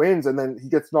in his wins, and then he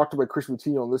gets knocked out by Chris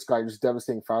Moutinho, and this guy just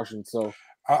devastating fashion. So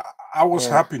I was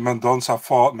happy Mendonça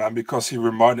fought, man, because he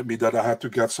reminded me that I had to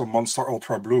get some Monster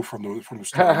Ultra Blue from the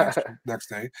store next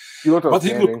day. He looked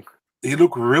outstanding. He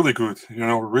looked really good,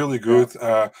 really good.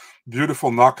 Yeah.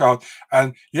 Beautiful knockout.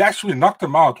 And he actually knocked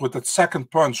him out with that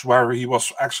second punch where he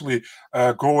was actually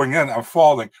going in and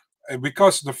falling.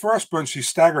 Because the first punch, he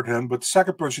staggered him, but the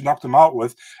second punch, he knocked him out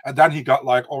with. And then he got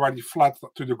like already flat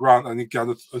to the ground and he got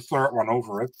a third one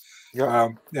over it. Yeah,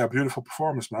 beautiful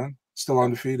performance, man. Still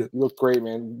undefeated. You look great,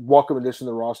 man. Welcome addition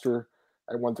to the roster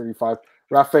at 135.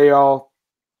 Rafael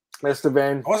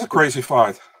Esteban. It was a crazy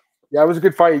fight. Yeah, it was a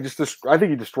good fight. I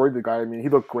think he destroyed the guy. I mean, he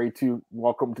looked great too.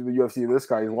 Welcome to the UFC, this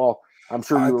guy as well. I'm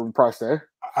sure you were impressed, eh?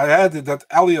 I added that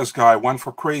Elias guy went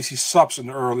for crazy subs in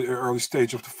the early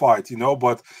stage of the fight,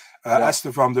 but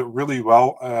Esteban did really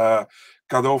well,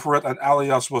 got over it, and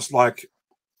Elias was like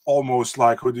almost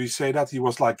like, how do you say that? He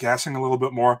was like gassing a little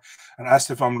bit more, and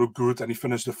Esteban looked good, and he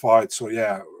finished the fight. So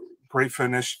yeah, great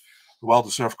finish,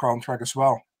 well-deserved contract as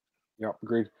well. Yeah,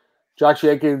 agreed. Jack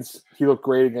Jenkins, he looked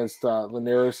great against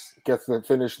Linares, gets the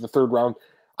finish in the 3rd round.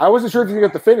 I wasn't sure if he could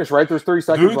get the finish, right? There's 30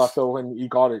 seconds left, though, and he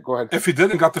got it. Go ahead. If he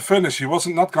didn't get the finish, he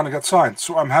wasn't not going to get signed.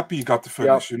 So I'm happy he got the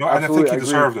finish, and I think he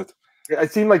deserved it.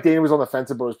 It seemed like Danny was on the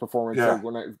fence about his performance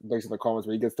when I based on the comments,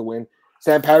 but he gets the win.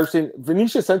 Sam Patterson,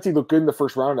 Venetia Sensi looked good in the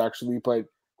first round, actually, but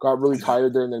got really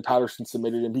tired there, and then Patterson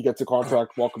submitted him. He gets a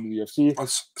contract. Welcome to the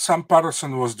UFC. Sam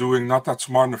Patterson was doing not that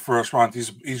smart in the first round.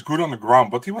 He's good on the ground,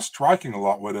 but he was striking a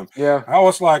lot with him. Yeah. I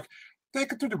was like,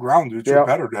 take it to the ground, dude. You're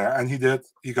better there. And he did.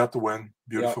 He got the win.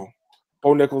 Beautiful.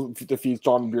 Bo Nichols defeats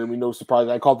John Beerme. No surprise.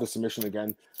 I called the submission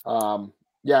again.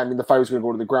 yeah, I mean, the fight was going to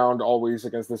go to the ground always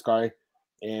against this guy,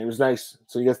 and it was nice.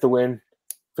 So he gets the win.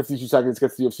 52 seconds,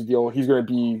 gets the UFC deal. He's going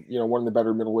to be, one of the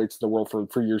better middleweights in the world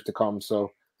for years to come.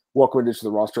 So welcome to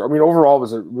the roster. I mean, overall, it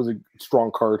was a really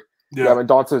strong card. Yeah, man,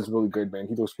 Dotson is really good, man.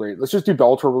 He looks great. Let's just do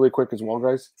Bellator really quick as well,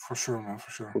 guys. For sure, man,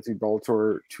 for sure. Let's see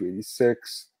Bellator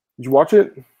 286. Did you watch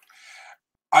it?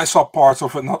 I saw parts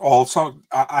of it, not all. So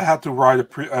I had to write a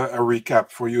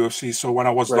recap for UFC. So when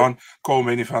I was done,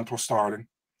 co-main event was starting.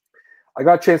 I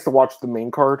got a chance to watch the main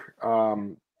card,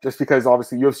 just because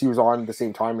obviously UFC was on at the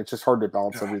same time. It's just hard to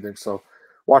balance everything. So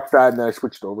watched that and then I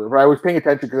switched over. But I was paying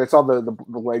attention because I saw the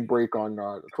leg break on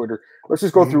Twitter. Let's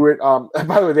just go through it.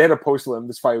 By the way, they had a post limb.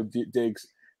 This fight with Diggs,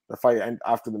 the fight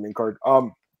after the main card.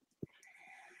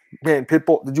 Man,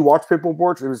 Pitbull. Did you watch Pitbull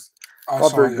Borch? It was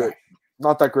not very good.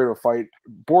 Not that great of a fight.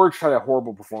 Borch had a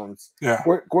horrible performance. Yeah,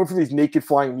 going for these naked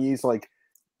flying knees, like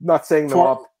not setting them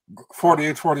up.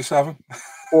 48-47.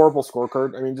 Horrible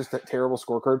scorecard. I mean, just a terrible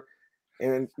scorecard.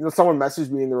 And someone messaged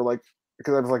me and they were like,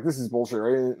 because I was like, this is bullshit,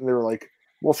 right? And they were like,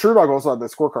 well, Sherdog also had the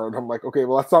scorecard. I'm like, okay,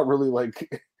 well, that's not really like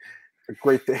a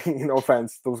great thing. No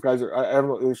offense, those guys are. I have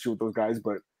no issue with those guys,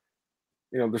 but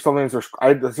there's sometimes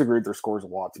I disagree with their scores a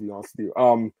lot, to be honest with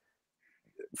you.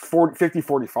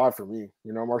 50-45 for me.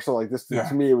 Marcel, like this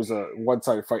to me, it was a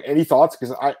one-sided fight. Any thoughts?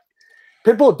 Because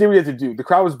Pitbull did what he had to do. The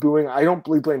crowd was booing. I don't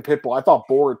blame Pitbull. I thought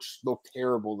Borch looked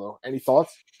terrible, though. Any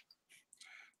thoughts?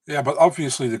 Yeah, but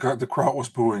obviously the crowd was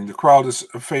booing. The crowd is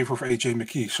in favor of AJ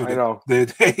McKee, so they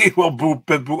will boo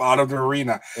Pitbull out of the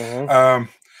arena.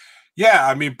 Yeah,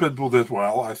 I mean, Pitbull did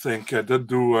well. I think didn't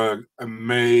do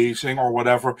amazing or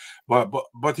whatever,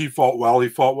 but he fought well. He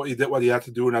fought he did what he had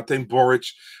to do, and I think Boric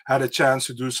had a chance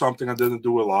to do something and didn't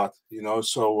do a lot.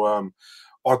 So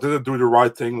or didn't do the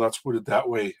right thing. Let's put it that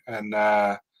way. And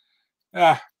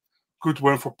yeah, good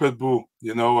win for Pitbull.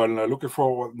 And looking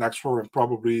forward next for him.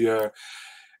 Probably.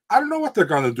 I don't know what they're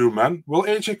gonna do, man. Will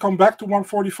AJ come back to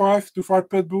 145 to fight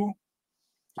Pitbull?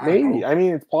 Maybe. I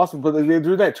mean, it's possible, but they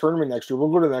do that tournament next year. We'll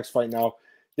go to the next fight now.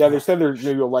 Yeah, they said there's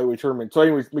maybe a lightweight tournament. So,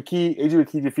 anyways, AJ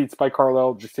McKee defeats Spike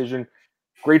Carlisle decision.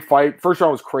 Great fight. First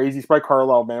round was crazy. Spike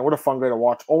Carlisle, man, what a fun guy to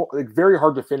watch. Oh, like very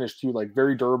hard to finish too. Like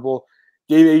very durable.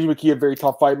 Gave AJ McKee a very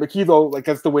tough fight. McKee though, like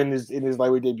that's the win in his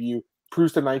lightweight debut.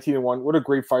 Proves to 19-1. What a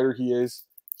great fighter he is.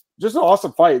 Just an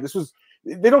awesome fight.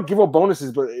 They don't give up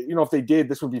bonuses, but if they did,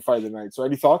 this would be fight of the night. So,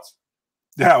 any thoughts?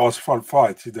 Yeah, it was a fun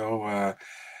fight. Spike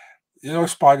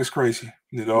is crazy.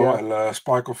 And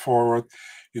Spike go forward.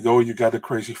 You get a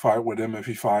crazy fight with him if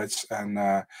he fights, and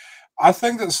I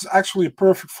think that's actually a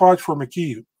perfect fight for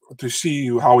McKee to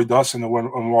see how he does in the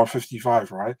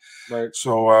 155, right? Right.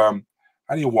 So,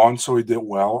 and he won, so he did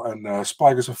well. And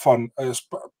Spike is a fun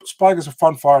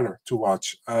fighter to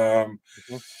watch.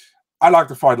 I like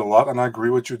the fight a lot, and I agree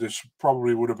with you. This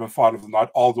probably would have been fight of the night,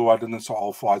 although I didn't saw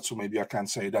all fights, so maybe I can't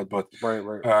say that. But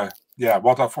right. Yeah,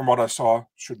 from what I saw,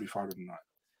 should be fight of the night.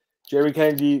 Jerry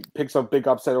Kennedy picks up big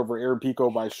upset over Aaron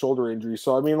Pico by shoulder injury.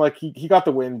 So I mean, like he got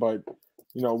the win, but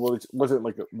it wasn't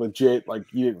like legit. Like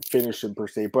he didn't finish him per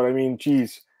se. But I mean,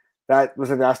 geez, that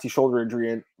was a nasty shoulder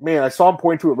injury. And man, I saw him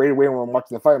point to it right away when I'm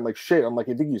watching the fight. I'm like, shit. I'm like,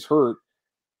 I think he's hurt.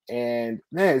 And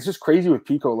man, it's just crazy with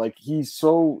Pico. Like he's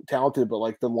so talented, but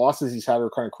like the losses he's had are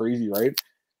kind of crazy, right?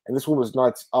 And this one was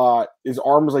nuts. His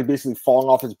arm was like basically falling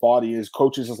off his body. His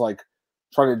coach is just like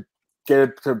trying to get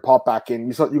it to pop back in.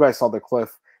 You guys saw the clip.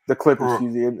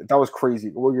 Excuse me. That was crazy.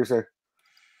 What were you gonna say?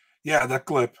 Yeah, that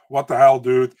clip. What the hell,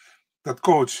 dude? That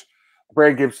coach.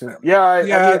 Brad Gibson.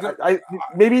 I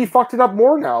maybe he fucked it up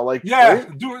more now. Like, yeah,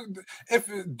 right? do it.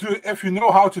 If you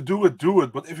know how to do it, do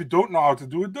it. But if you don't know how to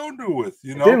do it, don't do it.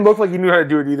 It didn't look like he knew how to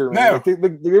do it either. Man. Like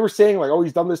they were saying like, oh,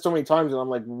 he's done this so many times, and I'm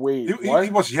like, wait, he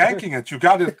was yanking it. You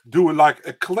got to do it like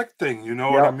a click thing. You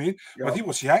know what I mean? Yep. But he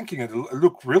was yanking it. It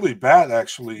looked really bad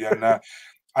actually, and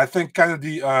I think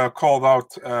Kennedy called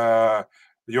out.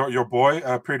 Your boy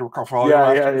Pedro Carvalho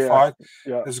after the fight.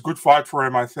 Yeah. It's a good fight for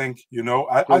him, I think.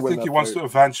 I think he wants to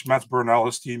avenge Matt Burnell,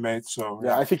 his teammate. So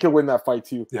yeah, I think he'll win that fight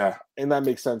too. Yeah, and that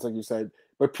makes sense, like you said.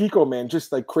 But Pico, man,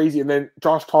 just like crazy. And then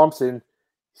Josh Thompson,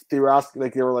 they were asking,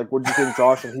 like, what did you think,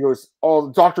 Josh? And he goes, "Oh,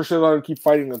 the doctor should let him keep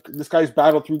fighting. This guy's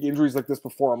battled 3 injuries like this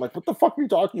before." I'm like, "What the fuck are you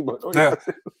talking about?" Oh,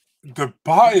 the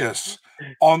bias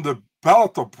on the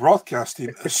Bellator broadcast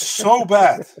team is so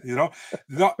bad,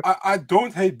 I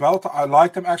don't hate Bellator. I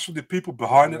like them. Actually, the people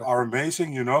behind it are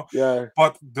amazing, Yeah.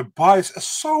 But the bias is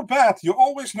so bad. You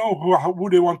always know who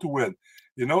they want to win.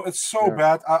 It's so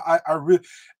bad. I really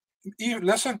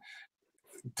listen.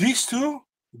 These two,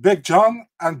 Big John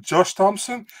and Josh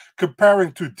Thompson,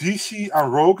 comparing to DC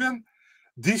and Rogan.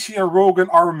 DC and Rogan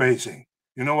are amazing.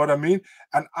 You know what I mean?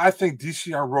 And I think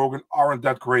DC and Rogan aren't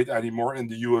that great anymore in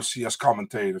the UFC as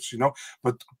commentators, you know?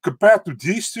 But compared to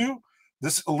these two,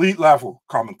 this elite level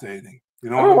commentating. You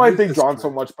know I what don't I mind mean? Big John so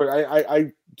much, but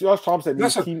Josh Thompson,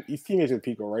 Listen, he's teammates with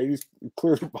Pico, right? He's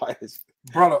clearly biased.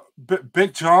 brother,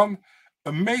 Big John,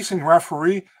 amazing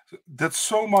referee, did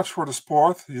so much for the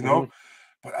sport, you know?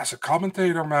 But as a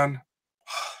commentator, man,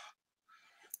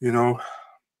 you know...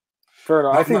 Fair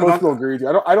enough. I think most people agree with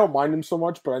you. I don't mind him so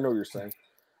much, but I know what you're saying.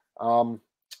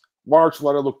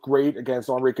 Marcelletta looked great against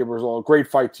Enrique Brazil. Great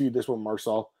fight too. This one,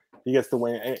 Marcel, he gets the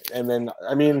win. And then,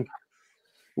 I mean, it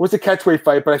was a catchweight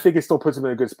fight, but I think it still puts him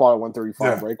in a good spot at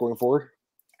 135, right, going forward.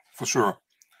 For sure.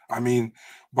 I mean,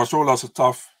 Barzola's a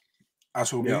tough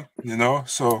SOB, you know.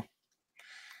 So,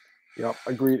 yeah,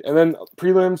 agreed. And then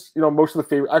prelims, you know, most of the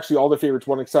favorite, actually all the favorites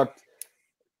won except.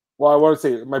 Well, I want to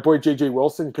say my boy JJ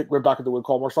Wilson went back at the win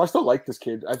call. Marcel, I still like this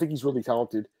kid. I think he's really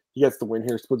talented. He gets the win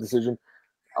here, split decision.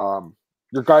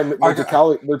 Your guy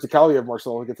Merzacali of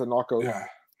Marcel gets a knockout. Yeah,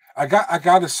 I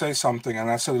got to say something, and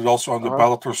I said it also on the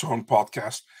Bellator Zone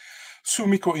podcast.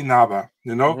 Sumiko Inaba,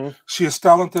 you know, she is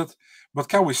talented, but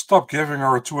can we stop giving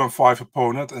her a 2-5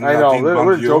 opponent? And I know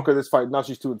we're a joke of this fight. Now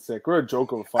she's 2-6. We're a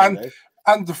joke of a fight.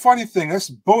 And the funny thing is,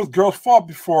 both girls fought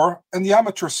before in the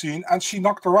amateur scene, and she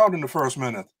knocked her out in the first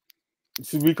minute.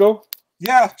 Sumiko?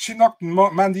 Yeah, she knocked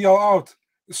Mandiel out.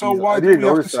 So why do we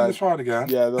have to see this fight again?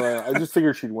 Yeah, I just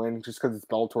figured she'd win just because it's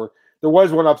Bellator. There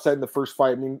was one upset in the first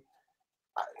fight. I mean,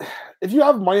 if you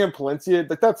have money on Palencia,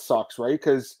 like that sucks, right?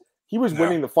 Because he was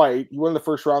winning the fight. He won the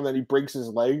first round, then he breaks his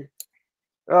leg.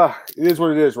 It is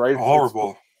what it is, right?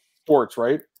 Horrible. It's sports,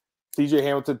 right? TJ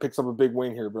Hamilton picks up a big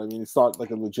win here, but I mean, it's not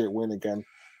like a legit win again.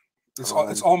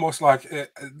 It's almost like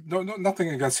nothing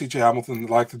against TJ Hamilton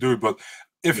like to do, but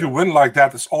if you win like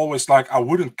that, it's always like I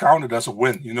wouldn't count it as a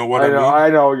win. You know what I mean? I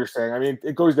know what you're saying. I mean,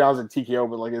 it goes down as a TKO,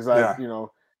 but like, is that you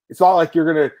know? It's not like you're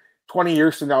gonna 20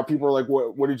 years from now. People are like,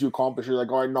 "What did you accomplish?" You're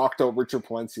like, "Oh, I knocked out Richard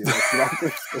Palencia." Like, you're not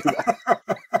gonna say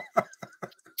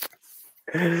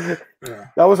that.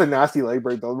 That was a nasty leg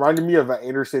break, though. It reminded me of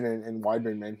Anderson and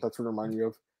Weidman, man. That's what it reminded me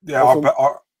of. Yeah,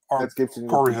 also, that's Gibson.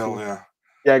 Corey Hill, yeah.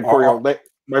 Yeah, Corey Hill.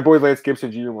 My boy Lance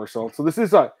Gibson Jr. Marcel. So this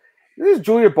is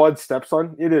Julia Budd's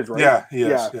stepson. It is, right? Yeah, he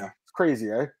is. Yeah. It's crazy,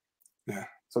 eh? Yeah.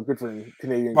 So good for him,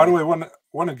 Canadian. By the way,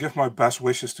 want to give my best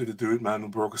wishes to the dude, man, who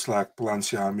broke his leg,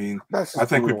 Palencia. I mean, I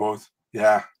think we both.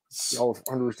 Yeah.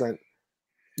 100%.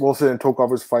 Wilson and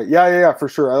Tokov's fight. Yeah, for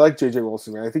sure. I like JJ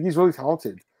Wilson, man. I think he's really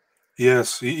talented.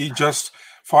 Yes, he just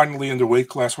finally in the weight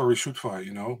class where he should fight,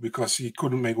 you know, because he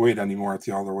couldn't make weight anymore at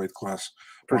the other weight class.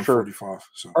 For sure.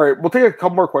 So. All right, we'll take a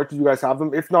couple more questions. You guys have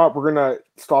them. If not, we're gonna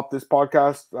stop this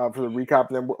podcast for the recap,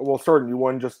 and then we'll start a new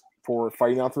one just for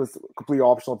fight announcements. Completely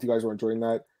optional if you guys are enjoying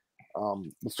that.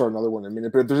 We'll start another one in a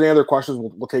minute. But if there's any other questions,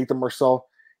 we'll take them. Marcel,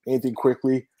 anything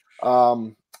quickly?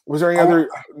 Was there any other?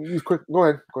 Quick, go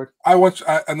ahead. I want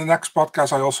in the next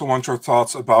podcast. I also want your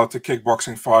thoughts about the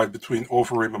kickboxing fight between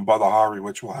Overeem and Badahari,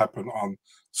 which will happen on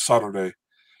Saturday.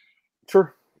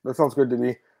 Sure, that sounds good to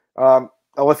me.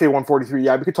 LFA 143.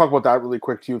 Yeah, we could talk about that really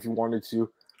quick too if you wanted to.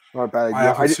 Not a bad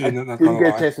idea. I didn't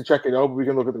get a chance to check it out, but we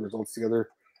can look at the results together.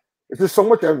 There's just so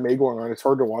much MMA going on. It's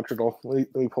hard to watch it all.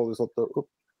 Let me pull this up though.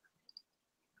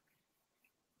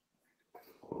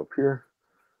 Up here.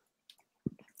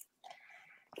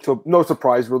 So no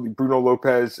surprise, really. Bruno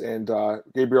Lopez and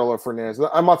Gabriela Fernandez.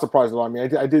 I'm not surprised at all. I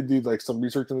mean, I did do like some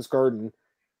research on this card and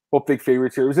both big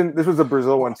favorites here. This was a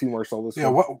Brazil one too, Marcel.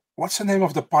 What's the name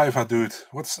of the Paiva dude?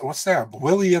 What's there?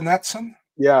 Willie and Edson?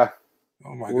 Yeah.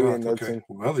 Oh my God. Okay.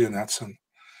 Willie and Edson.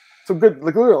 So good,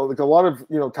 like a lot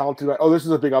of talented. Oh, this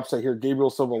is a big upset here. Gabriel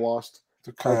Silva lost.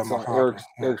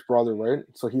 Eric's brother, right?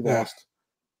 So he lost.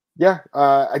 Yeah.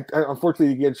 I unfortunately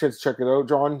didn't get a chance to check it out,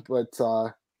 John. But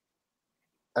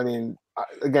I mean,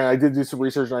 again, I did do some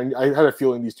research, and I had a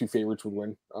feeling these two favorites would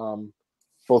win.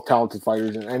 Both talented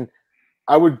fighters, and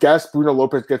I would guess Bruno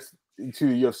Lopez gets into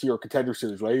the UFC or Contender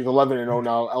Series, right? He's 11-0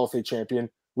 now, LFA champion.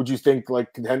 Would you think like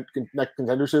next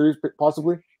Contender Series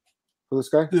possibly for this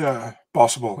guy? Yeah,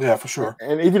 possible. Yeah, for sure.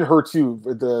 And even her too.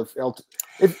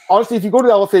 Honestly, if you go to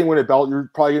the LFA and win a belt, you're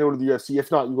probably gonna go to the UFC.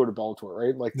 If not, you go to Bellator,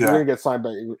 right? Like you're gonna get signed by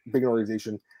a big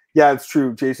organization. Yeah, it's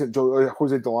true.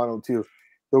 Jose Delano too.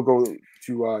 They'll go to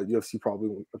UFC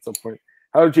probably at some point.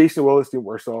 How did Jason Willis do,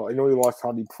 Marcel? I know he lost.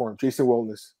 How did he perform? Jason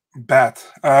Willis. Bad.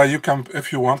 You can,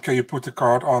 if you want, can you put the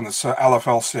card on? It's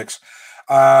LFL 6.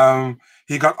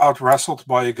 He got out wrestled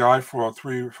by a guy for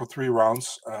three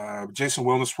rounds. Jason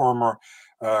Willis, former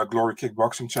Glory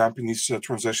Kickboxing champion, he's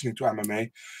transitioning to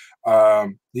MMA.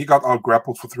 He got out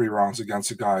grappled for 3 rounds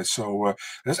against a guy. So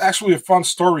there's actually a fun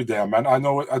story there, man. I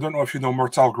don't know if you know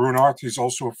Martel Grunart. He's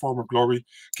also a former Glory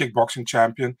kickboxing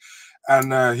champion,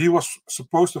 and he was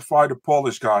supposed to fight a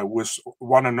Polish guy who was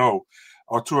 1-0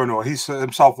 or 2-0. He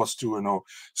himself was 2-0.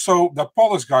 So that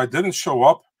Polish guy didn't show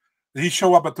up. He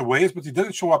showed up at the weigh-ins, but he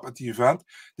didn't show up at the event.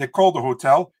 They called the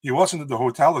hotel. He wasn't at the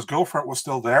hotel. His girlfriend was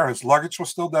still there. His luggage was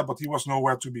still there, but he was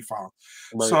nowhere to be found.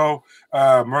 Right. So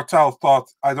Martel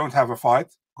thought, I don't have a fight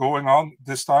going on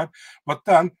this time. But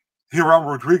then Hiram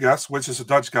Rodriguez, which is a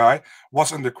Dutch guy,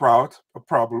 was in the crowd,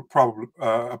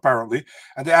 apparently.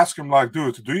 And they asked him, like,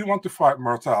 dude, do you want to fight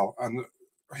Martel? And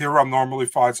Hiram normally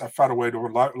fights at featherweight or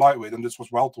lightweight, and this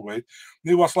was welterweight. And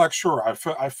he was like, sure,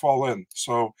 I fall in.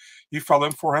 So he fell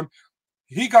in for him.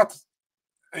 He clearly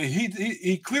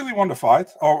won the fight,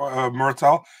 or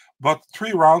Martel, but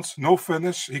 3 rounds, no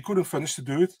finish. He couldn't finish to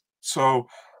do it. So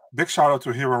big shout out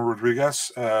to Hiram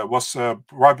Rodriguez. Was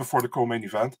right before the co-main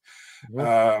event.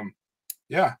 Mm-hmm.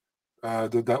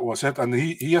 That was it. And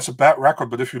he has a bad record,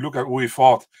 but if you look at who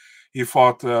he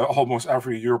fought almost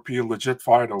every European legit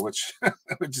fighter, which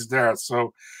is there.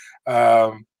 So,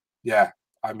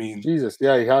 I mean, Jesus,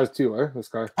 yeah, he has too, eh? This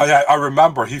guy. I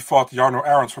remember he fought Jarno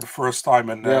Arends for the first time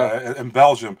in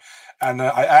Belgium, and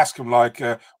I asked him, like,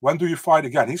 when do you fight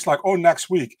again? He's like, oh, next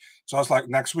week. So I was like,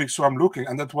 next week. So I'm looking,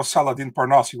 and that was Saladin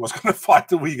Parnasse. He was going to fight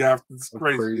the week after. It's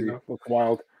crazy. You know? That's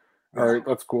wild. All right,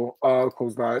 that's cool.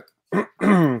 Close that.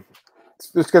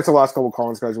 Let's get to the last couple of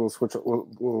comments, guys. We'll switch.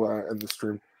 We'll end the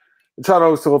stream. The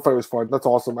Chado still fight was fun. That's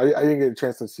awesome. I didn't get a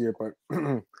chance to see it, but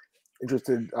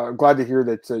interested. Glad to hear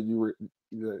that you were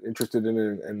interested in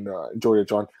it and enjoyed it,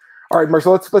 John. All right,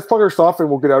 Marcel, let's plug our stuff and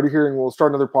we'll get out of here and we'll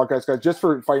start another podcast, guys. Just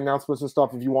for fight announcements and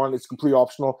stuff, if you want, it's completely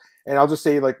optional. And I'll just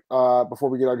say, like, before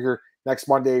we get out of here, next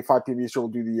Monday, 5 p.m. Eastern,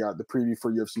 we'll do the preview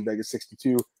for UFC Vegas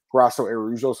 62, Grasso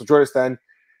Araujo. So join us then.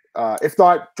 If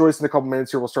not, join us in a couple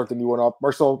minutes here. We'll start the new one up.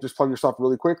 Marcel, just plug your stuff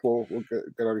really quick. We'll get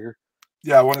out of here.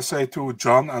 Yeah, I want to say to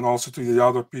John and also to the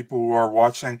other people who are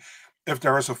watching, if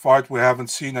there is a fight we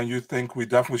haven't seen and you think we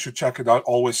definitely should check it out,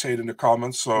 always say it in the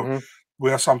comments. So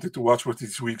we have something to watch with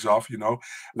these weeks off, you know.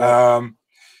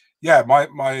 Yeah.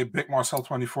 My Big Marcel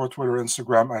 24 Twitter,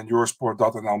 Instagram, and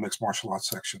yoursport.nl mixed martial arts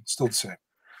section. Still the same.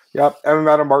 Yep. Evan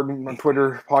Adam Martin on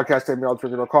Twitter,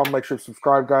 podcast@MMAOB.com. Make sure to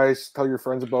subscribe, guys. Tell your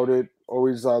friends about it.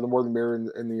 Always the more the merrier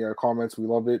in the comments. We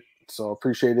love it. So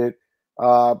appreciate it.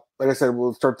 Like I said,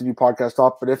 we'll start the new podcast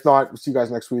up, but if not, we'll see you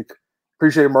guys next week.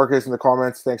 Appreciate it, Marcus, in the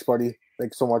comments. Thanks, buddy.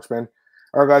 Thanks so much, man.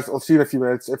 All right, guys, I'll see you in a few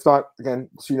minutes. If not, again,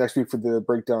 we'll see you next week for the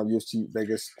breakdown of UFC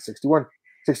Vegas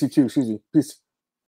 62, excuse me. Peace.